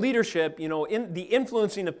 But leadership, in the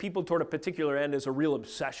influencing of people toward a particular end is a real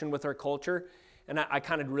obsession with our culture. And I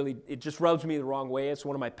kind of really, it just rubs me the wrong way. It's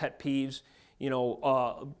one of my pet peeves,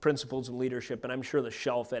 principles of leadership. And I'm sure the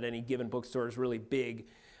shelf at any given bookstore is really big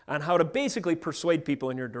on how to basically persuade people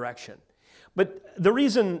in your direction. But the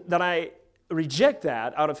reason that I reject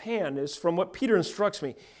that out of hand is from what Peter instructs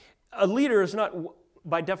me. A leader is not,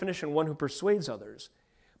 by definition, one who persuades others,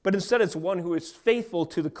 but instead it's one who is faithful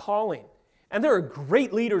to the calling. And there are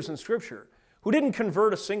great leaders in Scripture who didn't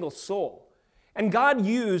convert a single soul. And God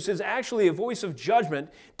used as actually a voice of judgment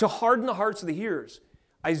to harden the hearts of the hearers.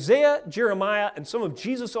 Isaiah, Jeremiah, and some of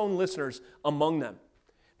Jesus' own listeners among them.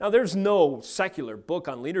 Now, there's no secular book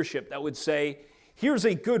on leadership that would say, here's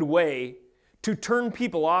a good way to turn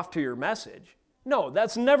people off to your message. No,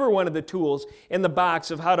 that's never one of the tools in the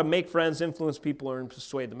box of how to make friends, influence people, and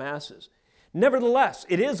persuade the masses. Nevertheless,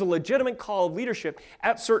 it is a legitimate call of leadership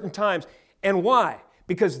at certain times. And why?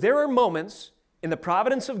 Because there are moments in the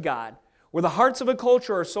providence of God where the hearts of a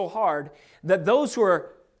culture are so hard that those who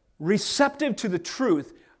are receptive to the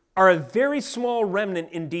truth are a very small remnant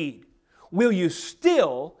indeed. Will you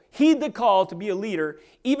still heed the call to be a leader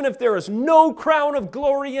even if there is no crown of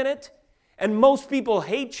glory in it and most people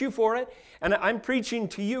hate you for it? And I'm preaching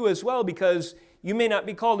to you as well because you may not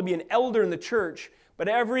be called to be an elder in the church, but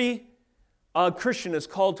every Christian is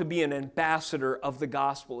called to be an ambassador of the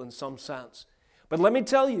gospel in some sense. But let me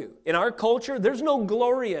tell you, in our culture, there's no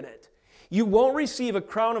glory in it. You won't receive a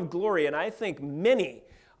crown of glory, and I think many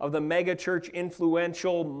of the megachurch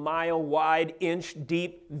influential, mile-wide,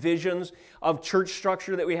 inch-deep visions of church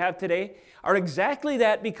structure that we have today are exactly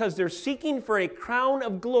that because they're seeking for a crown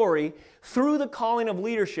of glory through the calling of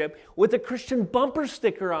leadership with a Christian bumper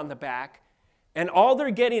sticker on the back, and all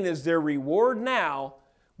they're getting is their reward now,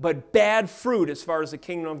 but bad fruit as far as the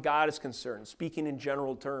kingdom of God is concerned, speaking in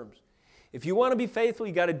general terms. If you want to be faithful,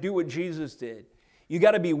 you got to do what Jesus did. You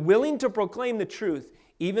got to be willing to proclaim the truth,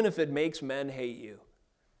 even if it makes men hate you.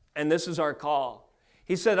 And this is our call.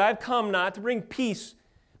 He said, I've come not to bring peace,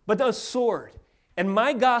 but a sword. And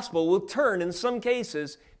my gospel will turn, in some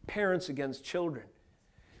cases, parents against children.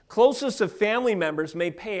 Closest of family members may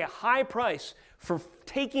pay a high price for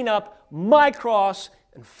taking up my cross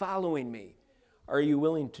and following me. Are you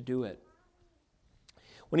willing to do it?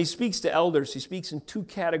 When he speaks to elders, he speaks in two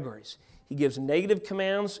categories. He gives negative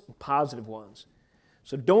commands and positive ones.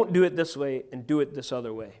 So don't do it this way and do it this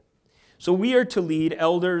other way. So we are to lead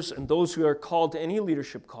elders and those who are called to any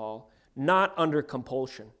leadership call, not under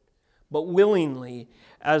compulsion, but willingly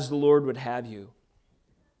as the Lord would have you.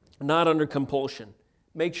 Not under compulsion.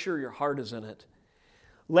 Make sure your heart is in it.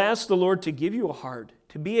 Ask the Lord to give you a heart,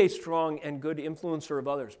 to be a strong and good influencer of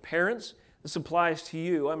others. Parents, this applies to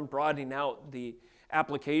you. I'm broadening out the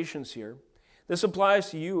applications here. This applies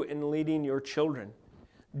to you in leading your children.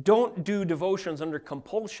 Don't do devotions under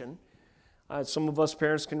compulsion. Some of us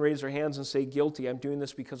parents can raise our hands and say, guilty, I'm doing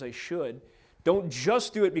this because I should. Don't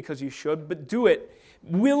just do it because you should, but do it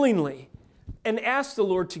willingly. And ask the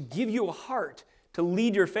Lord to give you a heart to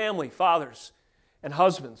lead your family, fathers and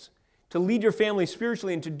husbands, to lead your family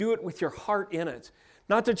spiritually and to do it with your heart in it.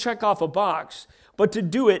 Not to check off a box, but to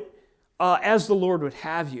do it as the Lord would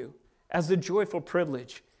have you, as the joyful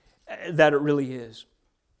privilege that it really is.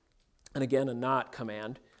 And again, a not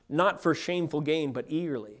command, not for shameful gain, but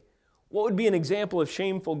eagerly. What would be an example of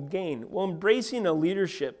shameful gain? Well, embracing a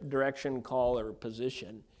leadership direction, call, or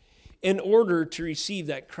position in order to receive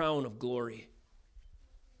that crown of glory.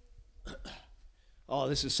 Oh,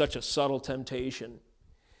 this is such a subtle temptation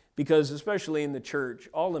because especially in the church,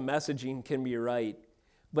 all the messaging can be right,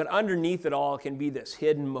 but underneath it all can be this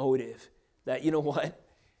hidden motive that, you know what,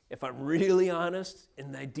 if I'm really honest,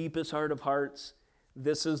 in the deepest heart of hearts,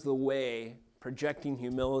 this is the way, projecting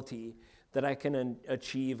humility, that I can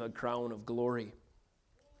achieve a crown of glory.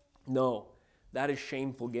 No, that is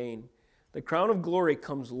shameful gain. The crown of glory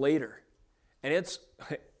comes later, and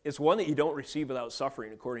it's one that you don't receive without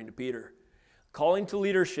suffering, according to Peter. Calling to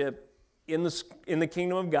leadership in the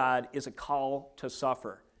kingdom of God is a call to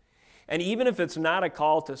suffer. And even if it's not a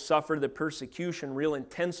call to suffer the persecution real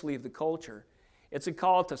intensely of the culture, it's a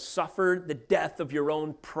call to suffer the death of your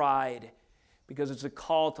own pride, because it's a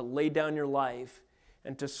call to lay down your life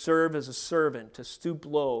and to serve as a servant, to stoop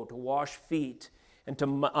low, to wash feet, and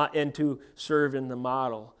to serve in the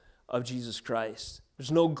model of Jesus Christ.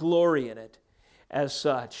 There's no glory in it as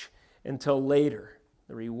such until later,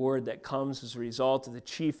 the reward that comes as a result of the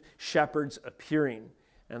chief shepherd's appearing.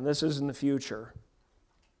 And this is in the future.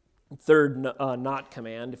 Third, not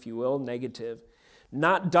command, if you will, negative.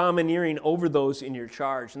 Not domineering over those in your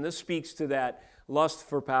charge. And this speaks to that lust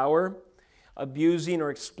for power. abusing or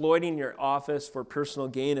exploiting your office for personal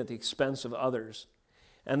gain at the expense of others.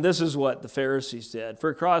 And this is what the Pharisees did.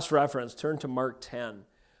 For cross-reference, turn to Mark 10.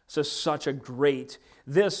 This is such a great,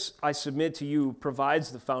 this, I submit to you,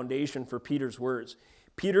 provides the foundation for Peter's words.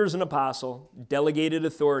 Peter's an apostle, delegated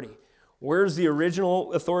authority. Where's the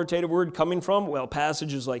original authoritative word coming from? Well,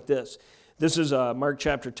 passages like this. This is Mark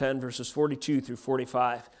chapter 10, verses 42 through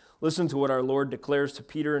 45. Listen to what our Lord declares to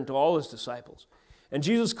Peter and to all his disciples. And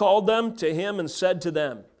Jesus called them to him and said to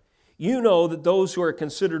them, you know that those who are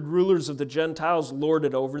considered rulers of the Gentiles lord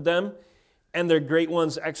it over them, and their great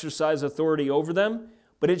ones exercise authority over them.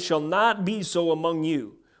 But it shall not be so among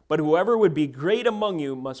you. But whoever would be great among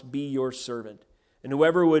you must be your servant. And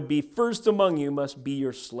whoever would be first among you must be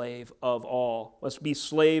your slave of all. Must be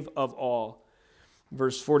slave of all.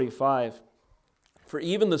 Verse 45. For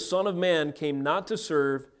even the Son of Man came not to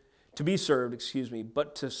be served,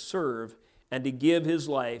 but to serve and to give his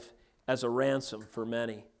life as a ransom for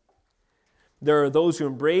many. There are those who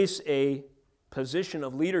embrace a position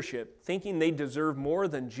of leadership thinking they deserve more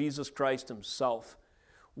than Jesus Christ himself.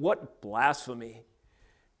 What blasphemy.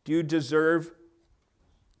 Do you deserve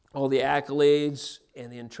all the accolades and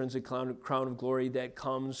the intrinsic crown of glory that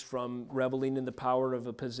comes from reveling in the power of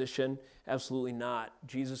a position? Absolutely not.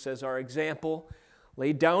 Jesus, as our example,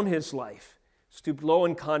 laid down his life, stooped low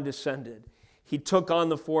and condescended. He took on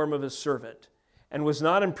the form of a servant and was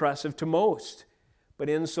not impressive to most, but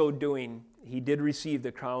in so doing, he did receive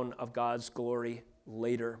the crown of God's glory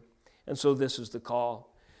later. And so this is the call.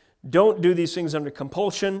 Don't do these things under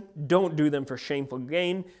compulsion. Don't do them for shameful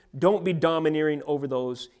gain. Don't be domineering over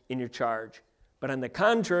those in your charge. But on the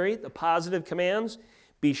contrary, the positive commands,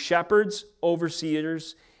 be shepherds,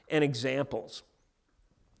 overseers, and examples.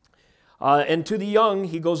 And to the young,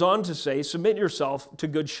 he goes on to say, submit yourself to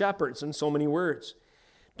good shepherds, in so many words.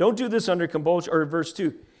 Don't do this under compulsion, or verse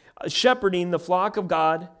 2, shepherding the flock of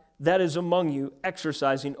God that is among you,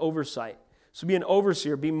 exercising oversight. So be an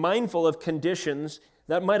overseer. Be mindful of conditions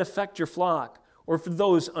that might affect your flock or for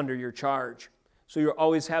those under your charge. So you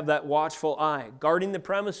always have that watchful eye, guarding the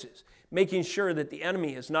premises, making sure that the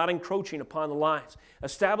enemy is not encroaching upon the lines,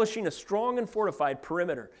 establishing a strong and fortified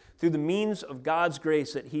perimeter through the means of God's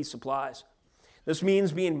grace that he supplies. This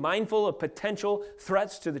means being mindful of potential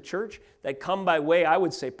threats to the church that come by way, I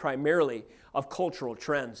would say, primarily of cultural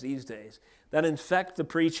trends these days that infect the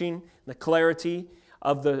preaching, the clarity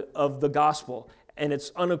of the gospel, and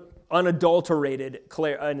its unadulterated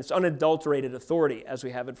authority as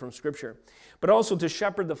we have it from Scripture. But also to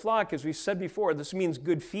shepherd the flock, as we said before, this means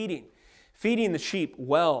good feeding. Feeding the sheep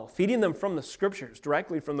well, feeding them from the Scriptures,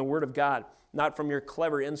 directly from the Word of God, not from your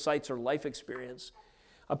clever insights or life experience.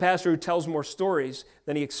 A pastor who tells more stories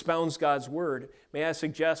than he expounds God's Word, may I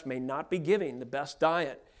suggest, may not be giving the best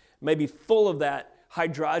diet, may be full of that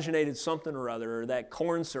hydrogenated something or other, or that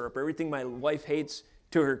corn syrup, everything my wife hates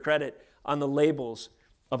to her credit on the labels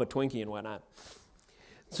of a Twinkie and whatnot.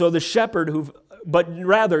 So the shepherd but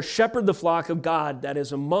rather shepherd the flock of God that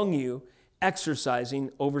is among you,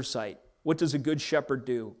 exercising oversight. What does a good shepherd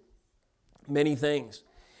do? Many things.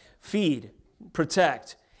 Feed,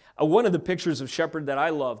 protect. One of the pictures of shepherd that I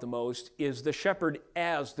love the most is the shepherd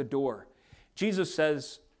as the door. Jesus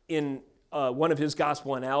says in one of his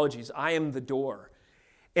gospel analogies, I am the door.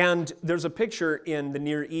 And there's a picture in the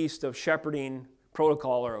Near East of shepherding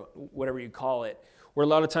protocol, or whatever you call it, where a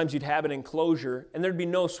lot of times you'd have an enclosure and there'd be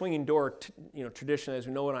no swinging door, traditionally as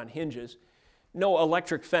we know it on hinges, no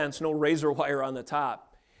electric fence, no razor wire on the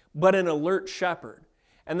top, but an alert shepherd.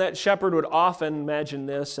 And that shepherd would often, imagine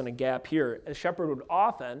this and a gap here, a shepherd would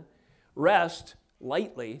often rest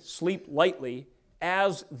lightly, sleep lightly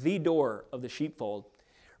as the door of the sheepfold.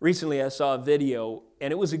 Recently I saw a video,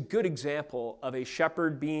 and it was a good example of a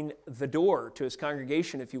shepherd being the door to his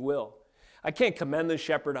congregation, if you will. I can't commend the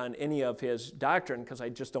shepherd on any of his doctrine because I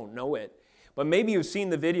just don't know it. But maybe you've seen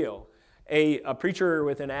the video. A preacher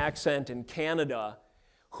with an accent in Canada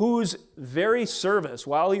whose very service,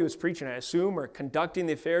 while he was preaching, I assume, or conducting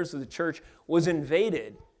the affairs of the church, was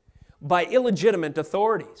invaded by illegitimate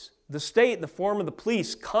authorities. The state, in the form of the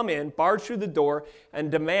police, come in, barge through the door, and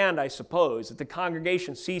demand, I suppose, that the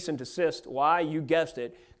congregation cease and desist. Why? You guessed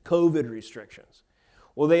it, COVID restrictions.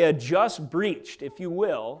 Well, they had just breached, if you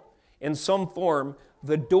will, in some form,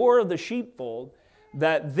 the door of the sheepfold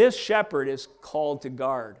that this shepherd is called to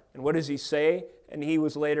guard. And what does he say? And he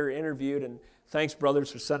was later interviewed, and thanks, brothers,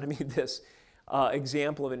 for sending me this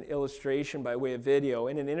example of an illustration by way of video.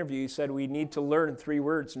 In an interview, he said, we need to learn 3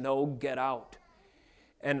 words, no, get out.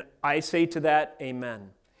 And I say to that,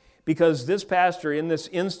 amen. Because this pastor, in this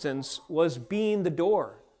instance, was being the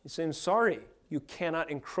door. He's saying, sorry, you cannot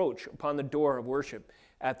encroach upon the door of worship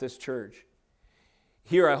at this church.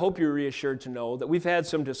 Here, I hope you're reassured to know that we've had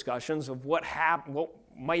some discussions of what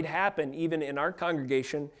might happen even in our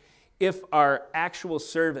congregation if our actual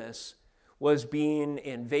service was being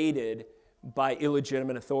invaded by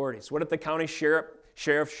illegitimate authorities. What if the county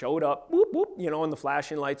sheriff showed up, whoop, whoop, and the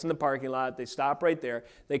flashing lights in the parking lot, they stop right there,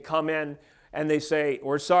 they come in and they say,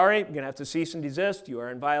 we're sorry, you're going to have to cease and desist, you are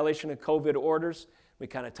in violation of COVID orders. We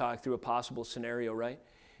kind of talk through a possible scenario, right?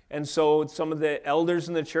 And so some of the elders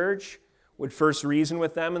in the church would first reason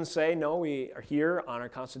with them and say, no, we are here on our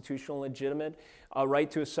constitutional legitimate right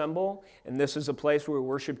to assemble, and this is a place where we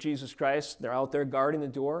worship Jesus Christ. They're out there guarding the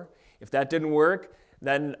door. If that didn't work,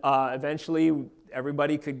 then eventually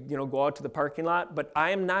everybody could go out to the parking lot. But I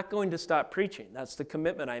am not going to stop preaching. That's the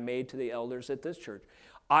commitment I made to the elders at this church.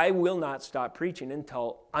 I will not stop preaching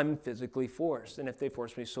until I'm physically forced, and if they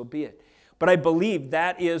force me, so be it. But I believe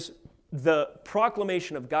that is the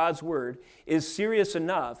proclamation of God's word is serious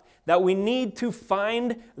enough that we need to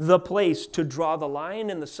find the place to draw the line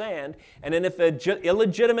in the sand. And then if an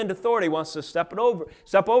illegitimate authority wants to step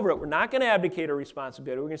over it, we're not going to abdicate our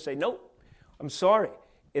responsibility. We're going to say, nope, I'm sorry.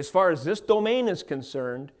 As far as this domain is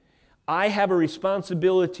concerned, I have a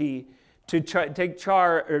responsibility to take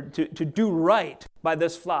charge or to do right by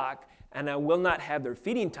this flock, and I will not have their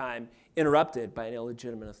feeding time interrupted by an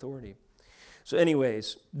illegitimate authority. So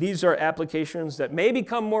anyways, these are applications that may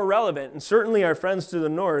become more relevant, and certainly our friends to the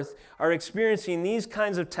north are experiencing these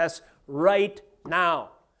kinds of tests right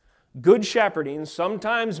now. Good shepherding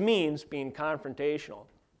sometimes means being confrontational.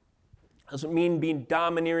 Doesn't mean being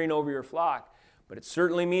domineering over your flock, but it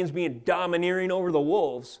certainly means being domineering over the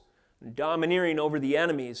wolves, and domineering over the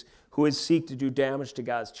enemies who would seek to do damage to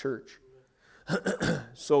God's church.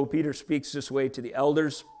 So Peter speaks this way to the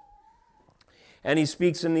elders, and he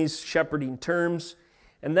speaks in these shepherding terms.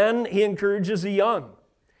 And then he encourages the young.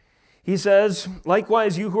 He says,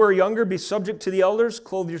 likewise, you who are younger, be subject to the elders.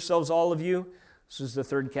 Clothe yourselves, all of you. This is the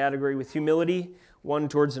third category, with humility, one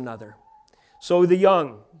towards another. So the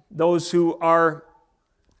young, those who are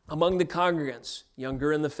among the congregants,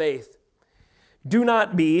 younger in the faith, do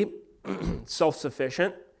not be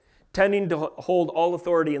self-sufficient, tending to hold all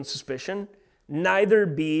authority in suspicion, neither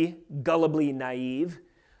be gullibly naive,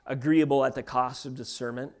 agreeable at the cost of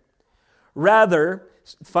discernment. Rather,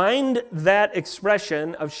 find that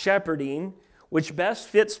expression of shepherding which best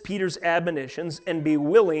fits Peter's admonitions and be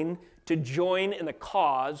willing to join in the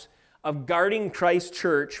cause of guarding Christ's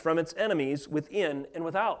church from its enemies within and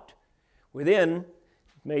without. Within,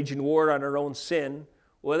 waging war on our own sin.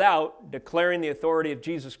 Without, declaring the authority of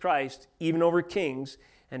Jesus Christ even over kings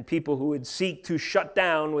and people who would seek to shut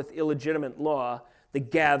down with illegitimate law the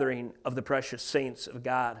gathering of the precious saints of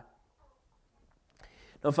God.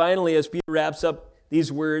 Now finally, as Peter wraps up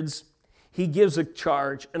these words, he gives a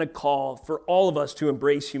charge and a call for all of us to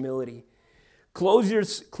embrace humility. Clothe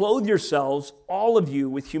yourselves, all of you,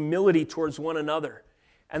 with humility towards one another.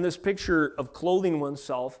 And this picture of clothing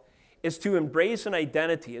oneself is to embrace an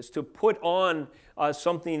identity, is to put on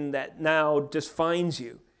something that now defines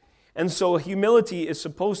you. And so humility is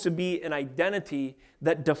supposed to be an identity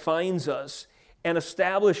that defines us and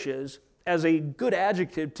establishes as a good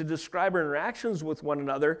adjective to describe our interactions with one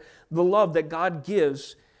another, the love that God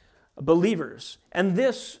gives believers. And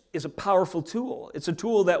this is a powerful tool. It's a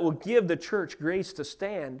tool that will give the church grace to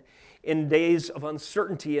stand in days of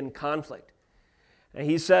uncertainty and conflict. And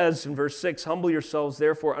he says in verse 6, humble yourselves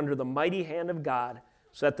therefore under the mighty hand of God,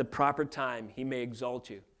 so at the proper time he may exalt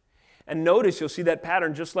you. And notice, you'll see that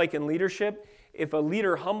pattern just like in leadership. If a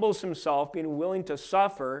leader humbles himself, being willing to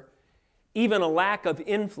suffer even a lack of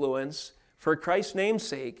influence for Christ's name's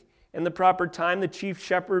sake, in the proper time the chief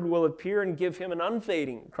shepherd will appear and give him an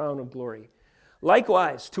unfading crown of glory.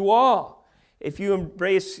 Likewise, to all, if you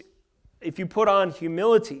put on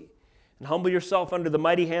humility and humble yourself under the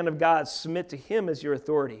mighty hand of God, submit to him as your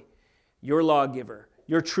authority, your lawgiver,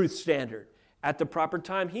 your truth standard. At the proper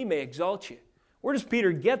time, he may exalt you. Where does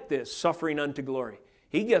Peter get this suffering unto glory?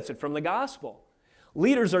 He gets it from the gospel.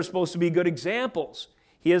 Leaders are supposed to be good examples.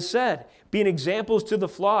 He has said, being examples to the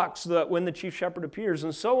flock so that when the chief shepherd appears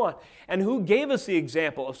and so on. And who gave us the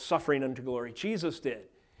example of suffering unto glory? Jesus did.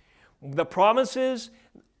 The promises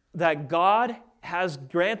that God has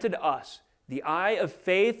granted us, the eye of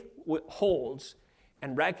faith holds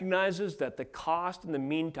and recognizes that the cost in the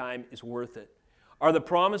meantime is worth it. Are the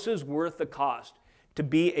promises worth the cost? To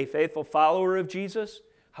be a faithful follower of Jesus,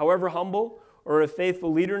 however humble, or a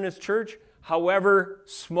faithful leader in his church, however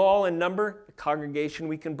small in number, the congregation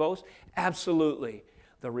we can boast? Absolutely.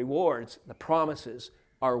 The rewards, the promises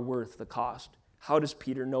are worth the cost. How does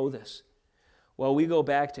Peter know this? Well, we go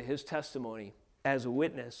back to his testimony as a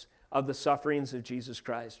witness of the sufferings of Jesus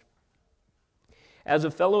Christ. As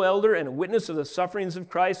a fellow elder and a witness of the sufferings of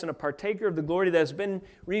Christ and a partaker of the glory that has been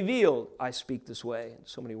revealed, I speak this way. In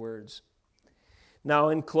so many words. Now,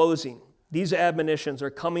 in closing, these admonitions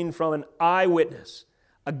are coming from an eyewitness,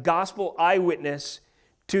 a gospel eyewitness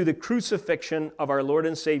to the crucifixion of our Lord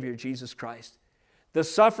and Savior, Jesus Christ. The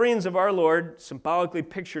sufferings of our Lord, symbolically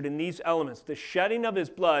pictured in these elements, the shedding of his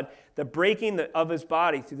blood, the breaking of his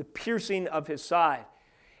body through the piercing of his side,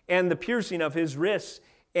 and the piercing of his wrists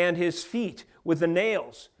and his feet with the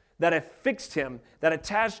nails that affixed him, that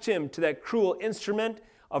attached him to that cruel instrument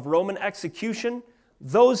of Roman execution,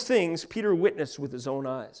 those things Peter witnessed with his own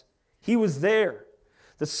eyes. He was there.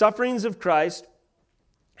 The sufferings of Christ,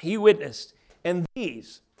 he witnessed. And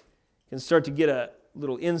these can start to get a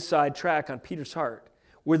little inside track on Peter's heart,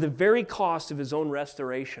 were the very cost of his own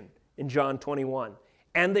restoration in John 21.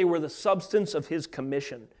 And they were the substance of his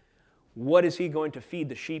commission. What is he going to feed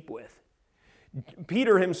the sheep with?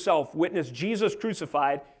 Peter himself witnessed Jesus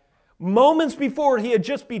crucified. Moments before he had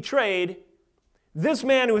just betrayed this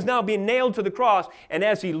man who is now being nailed to the cross. And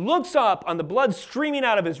as he looks up on the blood streaming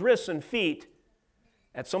out of his wrists and feet,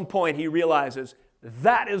 at some point he realizes,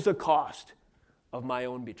 that is the cost of my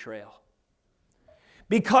own betrayal.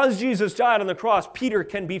 Because Jesus died on the cross, Peter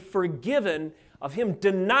can be forgiven of him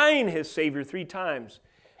denying his Savior 3 times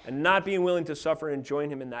and not being willing to suffer and join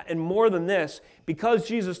him in that. And more than this, because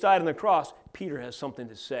Jesus died on the cross, Peter has something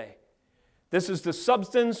to say. This is the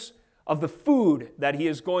substance of the food that he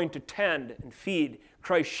is going to tend and feed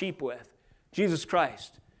Christ's sheep with. Jesus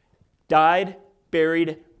Christ died,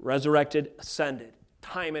 buried, resurrected, ascended.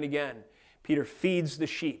 Time and again, Peter feeds the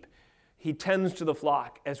sheep. He tends to the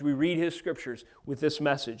flock as we read his scriptures with this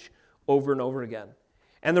message over and over again.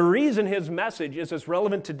 And the reason his message is as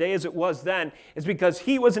relevant today as it was then is because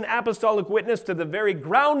he was an apostolic witness to the very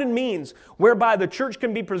ground and means whereby the church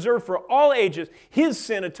can be preserved for all ages, his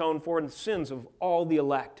sin atoned for, and the sins of all the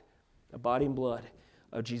elect, the body and blood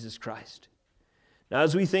of Jesus Christ. Now,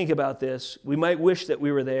 as we think about this, we might wish that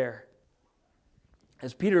we were there.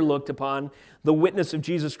 As Peter looked upon the witness of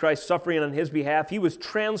Jesus Christ suffering on his behalf, he was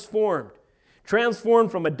transformed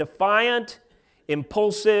from a defiant,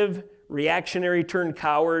 impulsive, reactionary turned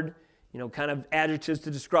coward, kind of adjectives to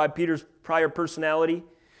describe Peter's prior personality.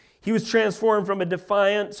 He was transformed from a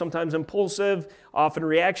defiant, sometimes impulsive, often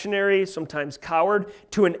reactionary, sometimes coward,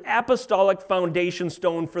 to an apostolic foundation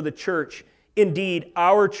stone for the church, indeed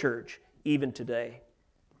our church, even today.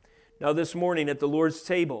 Now this morning at the Lord's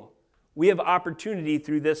table, we have opportunity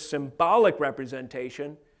through this symbolic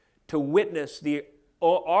representation to witness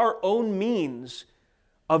our own means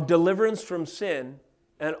of deliverance from sin,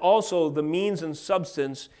 and also the means and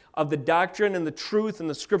substance of the doctrine and the truth and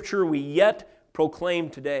the scripture we yet proclaim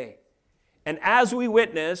today. And as we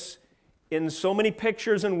witness in so many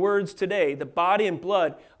pictures and words today, the body and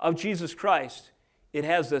blood of Jesus Christ, it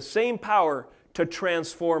has the same power to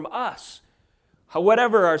transform us,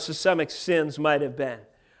 whatever our systemic sins might have been.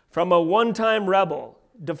 From a one-time rebel,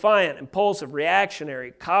 defiant, impulsive,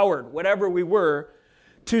 reactionary, coward, whatever we were,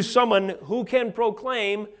 to someone who can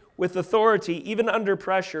proclaim with authority, even under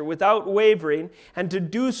pressure, without wavering, and to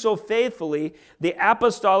do so faithfully, the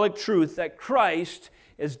apostolic truth that Christ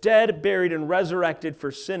is dead, buried, and resurrected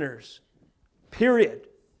for sinners. Period.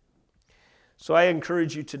 So I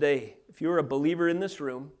encourage you today, if you're a believer in this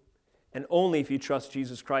room, and only if you trust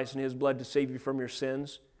Jesus Christ and his blood to save you from your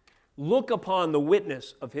sins, look upon the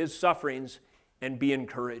witness of his sufferings and be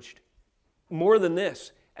encouraged. More than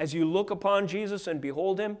this, as you look upon Jesus and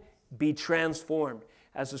behold him, be transformed,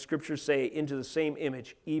 as the scriptures say, into the same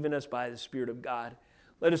image, even as by the Spirit of God.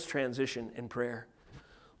 Let us transition in prayer.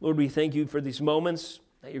 Lord, we thank you for these moments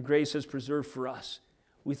that your grace has preserved for us.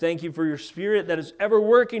 We thank you for your Spirit that is ever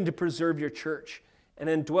working to preserve your church and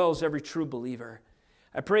indwells every true believer.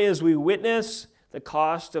 I pray as we witness the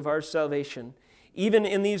cost of our salvation, even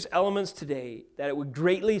in these elements today, that it would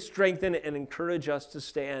greatly strengthen and encourage us to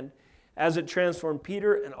stand. As it transformed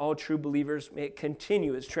Peter and all true believers, may it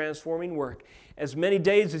continue its transforming work as many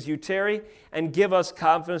days as you tarry, and give us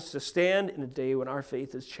confidence to stand in a day when our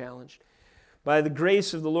faith is challenged. By the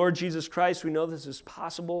grace of the Lord Jesus Christ, we know this is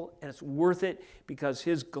possible and it's worth it because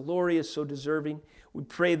his glory is so deserving. We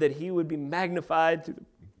pray that he would be magnified through the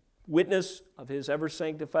witness of his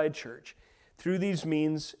ever-sanctified church. Through these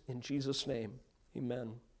means, in Jesus' name,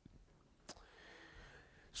 amen.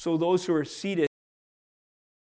 So those who are seated